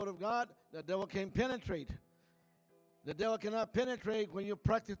obey the word of God, the devil can penetrate. The devil cannot penetrate when you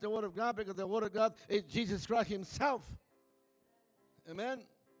practice the word of God, because the word of God is Jesus Christ himself. Amen?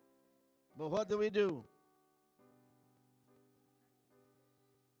 But what do?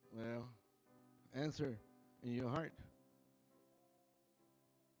 Well, answer in your heart.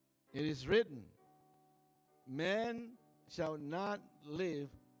 It is written, man shall not live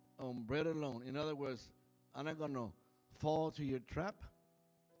on bread alone. In other words, I'm not going to fall to your trap.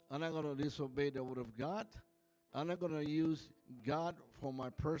 I'm not going to disobey the word of God. I'm not going to use God for my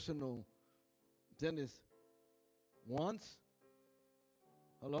personal wants.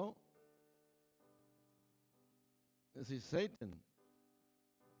 Hello? You see, Satan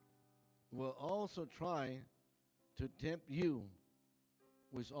will also try to tempt you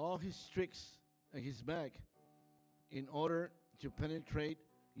with all his tricks and his bag in order to penetrate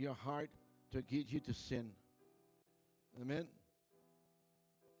your heart to get you to sin. Amen?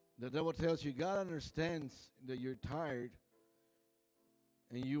 The devil tells you, God understands that you're tired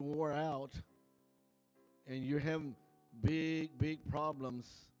and you wore out and you're having big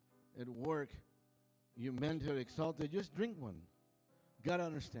problems at work. You're mentally exalted. Just drink one. God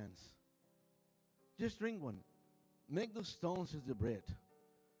understands. Just drink one. Make those stones as the bread.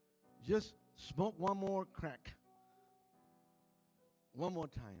 Just smoke one more crack. One more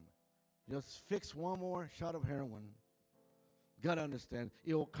time. Just fix one more shot of heroin. God understands.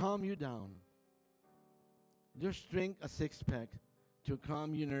 It will calm you down. Just drink a 6-pack to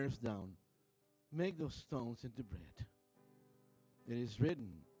calm your nerves down. Make those stones into bread. It is written,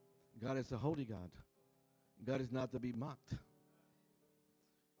 God is a holy God. God is not to be mocked.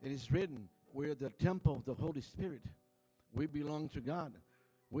 It is written, we are the temple of the Holy Spirit. We belong to God.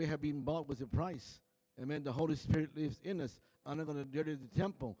 We have been bought with a price. Amen. The Holy Spirit lives in us. I'm not going to dirty the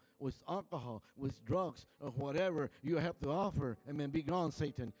temple with alcohol, with drugs, or whatever you have to offer. Amen. Be gone,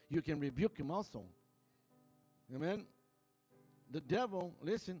 Satan. You can rebuke him also. Amen. The devil,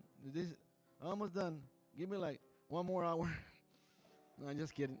 listen, this, I'm almost done. Give me like 1 more hour. No, I'm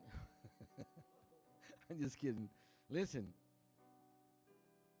just kidding. I'm just kidding. Listen,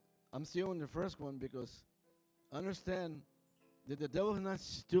 I'm still on the first one because understand that the devil is not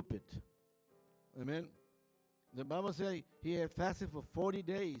stupid. Amen. The Bible says he had fasted for 40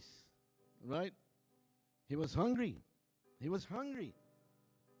 days, right? He was hungry. He was hungry.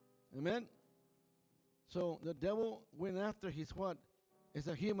 Amen. So the devil went after his what? As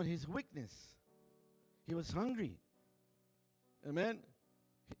a human, his weakness. He was hungry. Amen.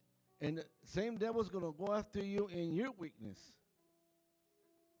 And the same devil's going to go after you in your weakness.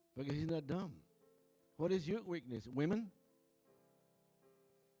 Because he's not dumb. What is your weakness? Women?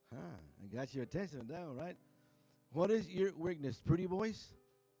 I got your attention now, right? What is your weakness? Pretty boys?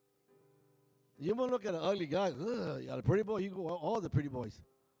 You won't look at an ugly guy. You got a pretty boy. You go all the pretty boys.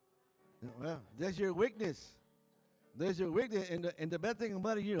 Well, that's your weakness. There's your weakness. And the bad thing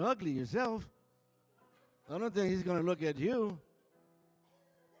about it, you're ugly yourself. I don't think he's going to look at you.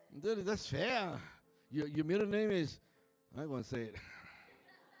 Dude, that's fair. Your middle name is, I won't say it.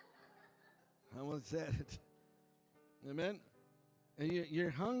 I won't say it. Amen? And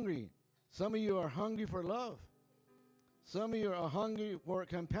you're hungry. Some of you are hungry for love. Some of you are hungry for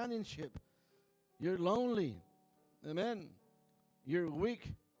companionship. You're lonely. Amen? You're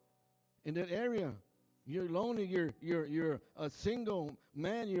weak in that area. You're lonely. You're a single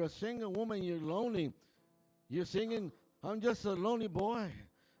man. You're a single woman. You're lonely. You're singing, I'm just a lonely boy.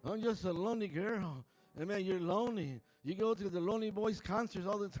 I'm just a lonely girl. Amen. You're lonely. You go to the Lonely Boys concerts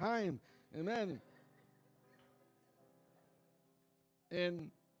all the time. Amen.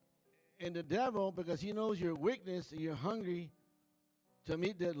 And the devil, because he knows your weakness and you're hungry to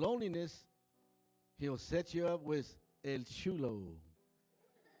meet that loneliness, he'll set you up with El Chulo.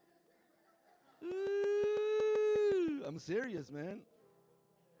 Ooh, I'm serious, man.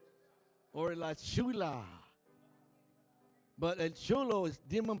 Or La Chula. But El Chulo is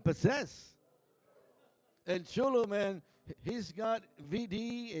demon possessed. El Chulo, man, he's got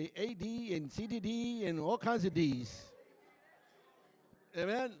VD, AD, and CDD, and all kinds of Ds.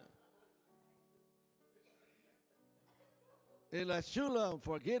 Amen. And La Chula,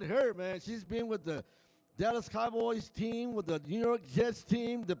 forget her, man. She's been with the Dallas Cowboys team, with the New York Jets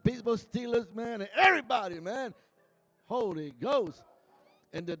team, the Pittsburgh Steelers, man, and everybody, man. Holy Ghost.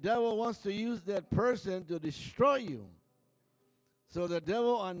 And the devil wants to use that person to destroy you. So the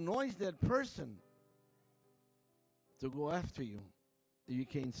devil anoints that person to go after you. You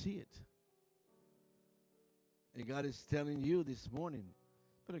can't see it. And God is telling you this morning,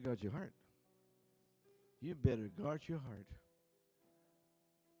 better guard your heart. You better guard your heart.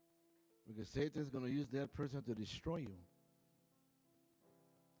 Because Satan is going to use that person to destroy you.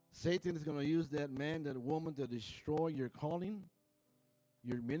 Satan is going to use that man, that woman to destroy your calling,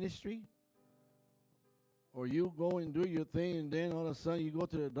 your ministry. Or you go and do your thing, and then all of a sudden you go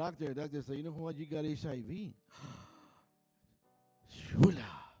to the doctor says, you know what, you got HIV. Shula.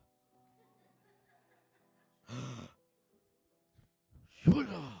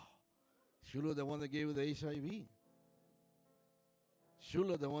 Shula. Shula, the one that gave you the HIV.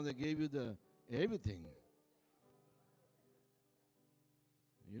 Shula, the one that gave you the everything.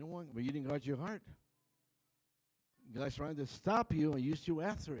 You know what? But you didn't guard your heart. God's trying to stop you, and you still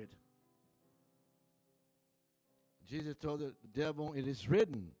after it. Jesus told the devil, it is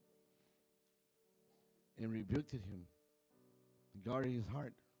written, and rebuked him, guarded his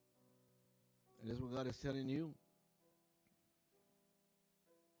heart. And that's what God is telling you.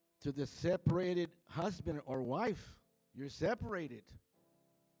 To the separated husband or wife, you're separated.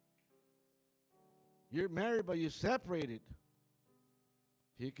 You're married, but you're separated.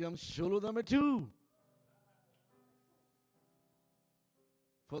 Here comes Shulu number 2.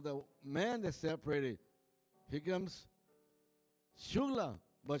 For the man that's separated, here comes Shula.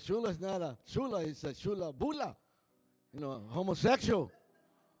 But Shula is not a Shula, it's a Shula Bula. You know, homosexual.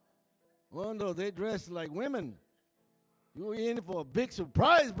 Well, no, they dress like women. You're in for a big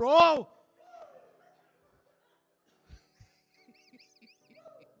surprise, bro.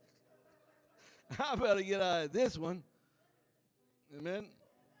 I better get out of this one. Amen.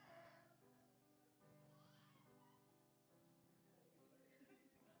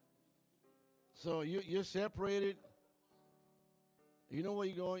 So you're separated. You know where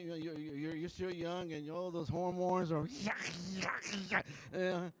you're going. You're still young, and all those hormones are.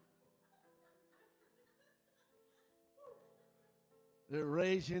 They're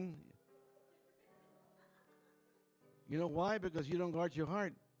raging. You know why? Because you don't guard your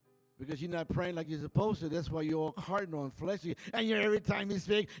heart. Because you're not praying like you're supposed to. That's why you're all carnal and fleshy. And every time you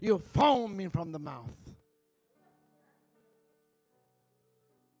speak, you're foaming from the mouth.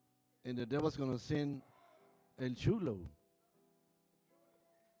 And the devil's going to send El Chulo.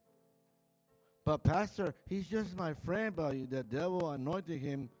 But Pastor, he's just my friend, but the devil anointed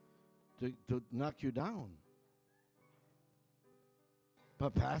him to knock you down.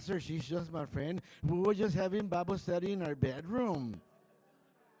 But Pastor, she's just my friend. We were just having Bible study in our bedroom.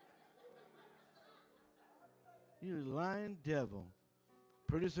 You lying devil.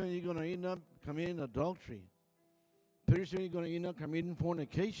 Pretty soon you're going to end up committing adultery. Pretty soon you're going to end up committing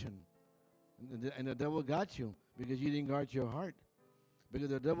fornication. And the devil got you because you didn't guard your heart. Because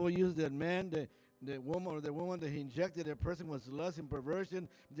the devil used that man, the woman that he injected that person with lust and perversion,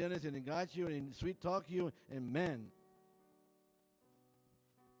 then and he got you and sweet talk you, and man.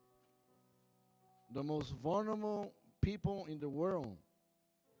 The most vulnerable people in the world,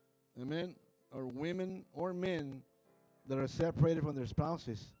 amen, are women or men that are separated from their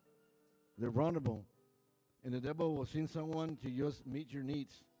spouses. They're vulnerable. And the devil will send someone to just meet your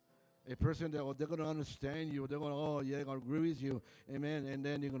needs. A person that they're going to understand you. They're going to, oh, yeah, they're going to agree with you. Amen. And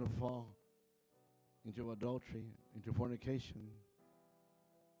then you're going to fall into adultery, into fornication.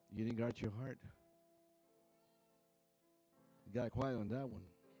 You didn't guard your heart. You got quiet on that one.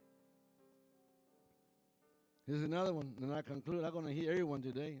 Here's another one, and I conclude. I'm going to hear everyone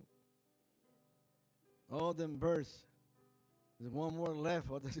today. All them birds. There's one more left.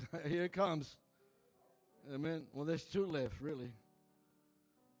 Here it comes. Amen. Well, there's 2 left, really.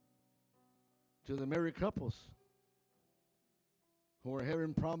 To the married couples who are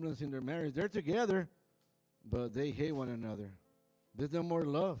having problems in their marriage. They're together, but they hate one another. There's no more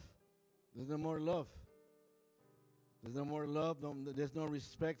love. There's no more love. There's no more love. There's no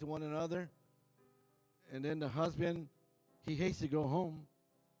respect to one another. And then the husband, he hates to go home.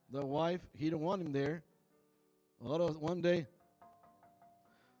 The wife, he don't want him there. Although one day,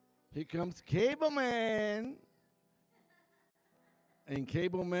 here comes Cable Man. And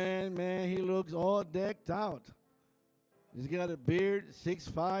Cable Man, man, he looks all decked out. He's got a beard,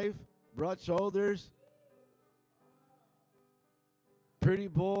 6'5", broad shoulders, pretty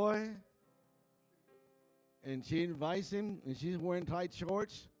boy. And she invites him, and she's wearing tight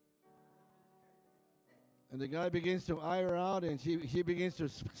shorts. And the guy begins to eye her out, and she begins to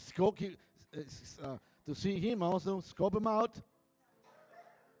scope to see him also, scope him out.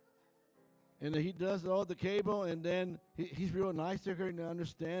 And he does all the Cable, and then he's real nice to her and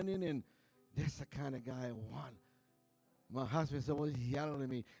understanding, and that's the kind of guy I want. My husband's always yelling at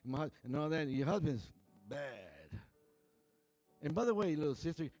me, and all that. Your husband's bad. And by the way, little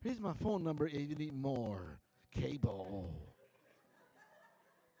sister, here's my phone number if you need more Cable.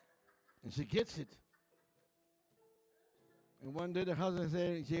 And she gets it. And one day the husband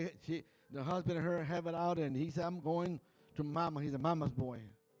said, the husband and her have it out, and he said, I'm going to Mama. He's a mama's boy.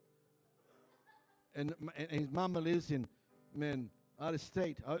 And his mama lives in, out of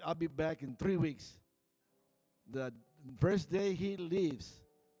state. I'll be back in 3 weeks. The first day he leaves,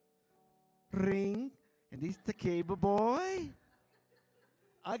 ring, and he's the Cable boy.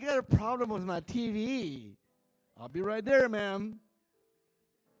 I got a problem with my TV. I'll be right there, ma'am.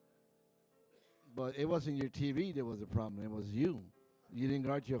 But it wasn't your TV that was the problem. It was you. You didn't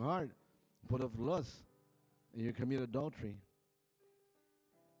guard your heart, full of lust, and you commit adultery.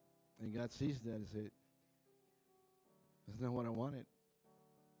 And God sees that and said, that's not what I wanted.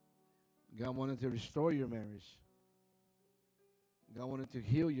 God wanted to restore your marriage. God wanted to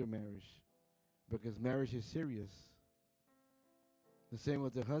heal your marriage because marriage is serious. The same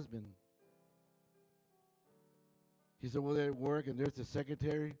with the husband. He's over there at work, and there's the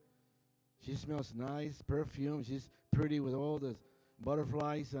secretary. She smells nice, perfume. She's pretty with all the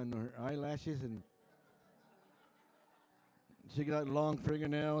butterflies on her eyelashes, and she got long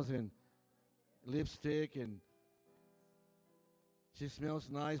fingernails and lipstick, and she smells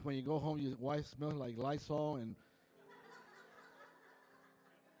nice. When you go home, your wife smells like Lysol, and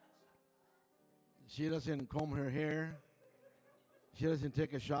she doesn't comb her hair. She doesn't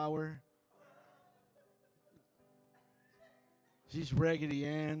take a shower. She's Raggedy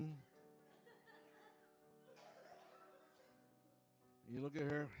Ann. You look at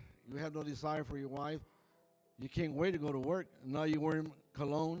her, you have no desire for your wife. You can't wait to go to work. Now you're wearing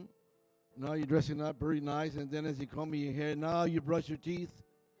cologne. Now you're dressing up very nice. And then as you comb your hair, now you brush your teeth.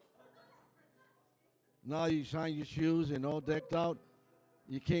 Now you shine your shoes and all decked out.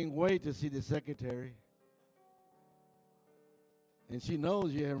 You can't wait to see the secretary. And she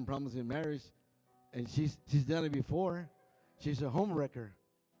knows you're having problems in marriage. And she's done it before. She's a home wrecker.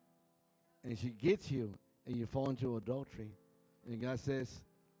 And she gets you, and you fall into adultery. And God says,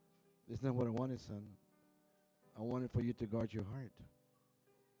 that's not what I wanted, son. I wanted for you to guard your heart.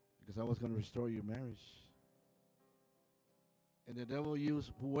 Because I was going to restore your marriage. And the devil used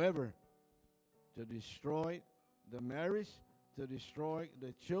whoever to destroy the marriage, to destroy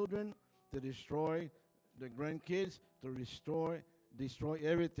the children, to destroy the grandkids, to destroy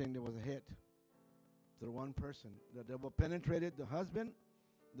everything that was ahead. Through one person. The devil penetrated the husband.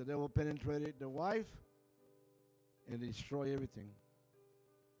 The devil penetrated the wife. And destroy everything.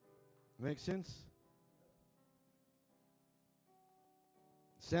 Make sense?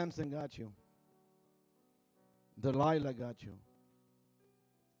 Samson got you. Delilah got you.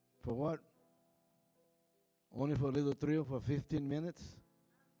 For what? Only for a little thrill for 15 minutes?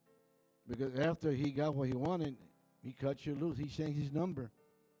 Because after he got what he wanted, he cut you loose. He changed his number.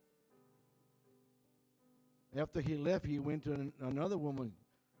 After he left, he went to another woman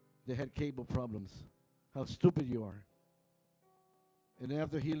that had cable problems. How stupid you are. And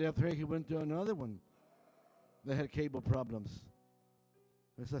after he left her, he went to another one that had cable problems.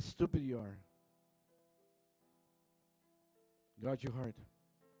 That's how stupid you are. Guard your heart.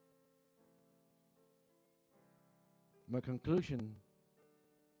 My conclusion,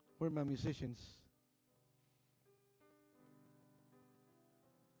 where are my musicians?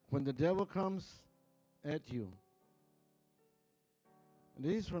 When the devil comes at you, and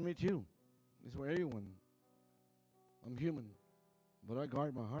this is for me too, this is for everyone. I'm human, but I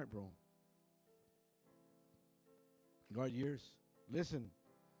guard my heart, bro. Guard yours. Listen,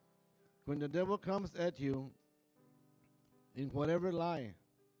 when the devil comes at you in whatever lie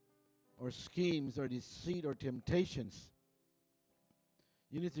or schemes or deceit or temptations,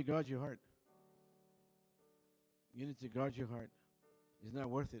 you need to guard your heart. You need to guard your heart. It's not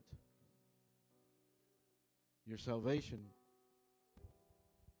worth it. Your salvation,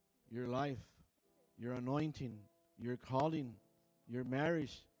 your life, your anointing, your calling, your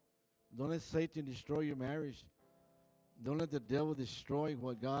marriage. Don't let Satan destroy your marriage. Don't let the devil destroy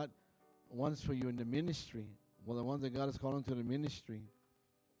what God wants for you in the ministry. Well, the ones that God has called into the ministry.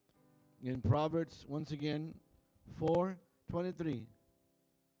 In Proverbs, once again, 4:23.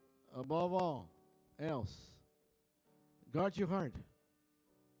 Above all else, guard your heart.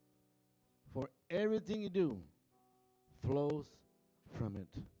 For everything you do flows from it.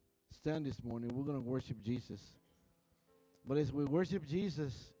 Stand this morning. We're going to worship Jesus. But as we worship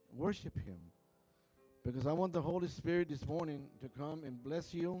Jesus, worship Him. Because I want the Holy Spirit this morning to come and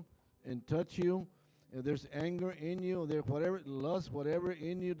bless you and touch you. If there's anger in you, there's whatever, lust, whatever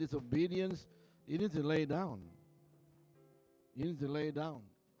in you, disobedience, you need to lay it down. You need to lay it down.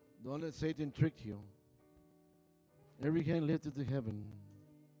 Don't let Satan trick you. Every hand lifted to heaven.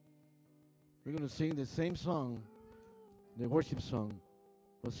 We're going to sing the same song, the worship song,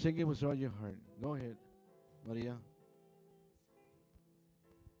 but sing it with all your heart. Go ahead, Maria.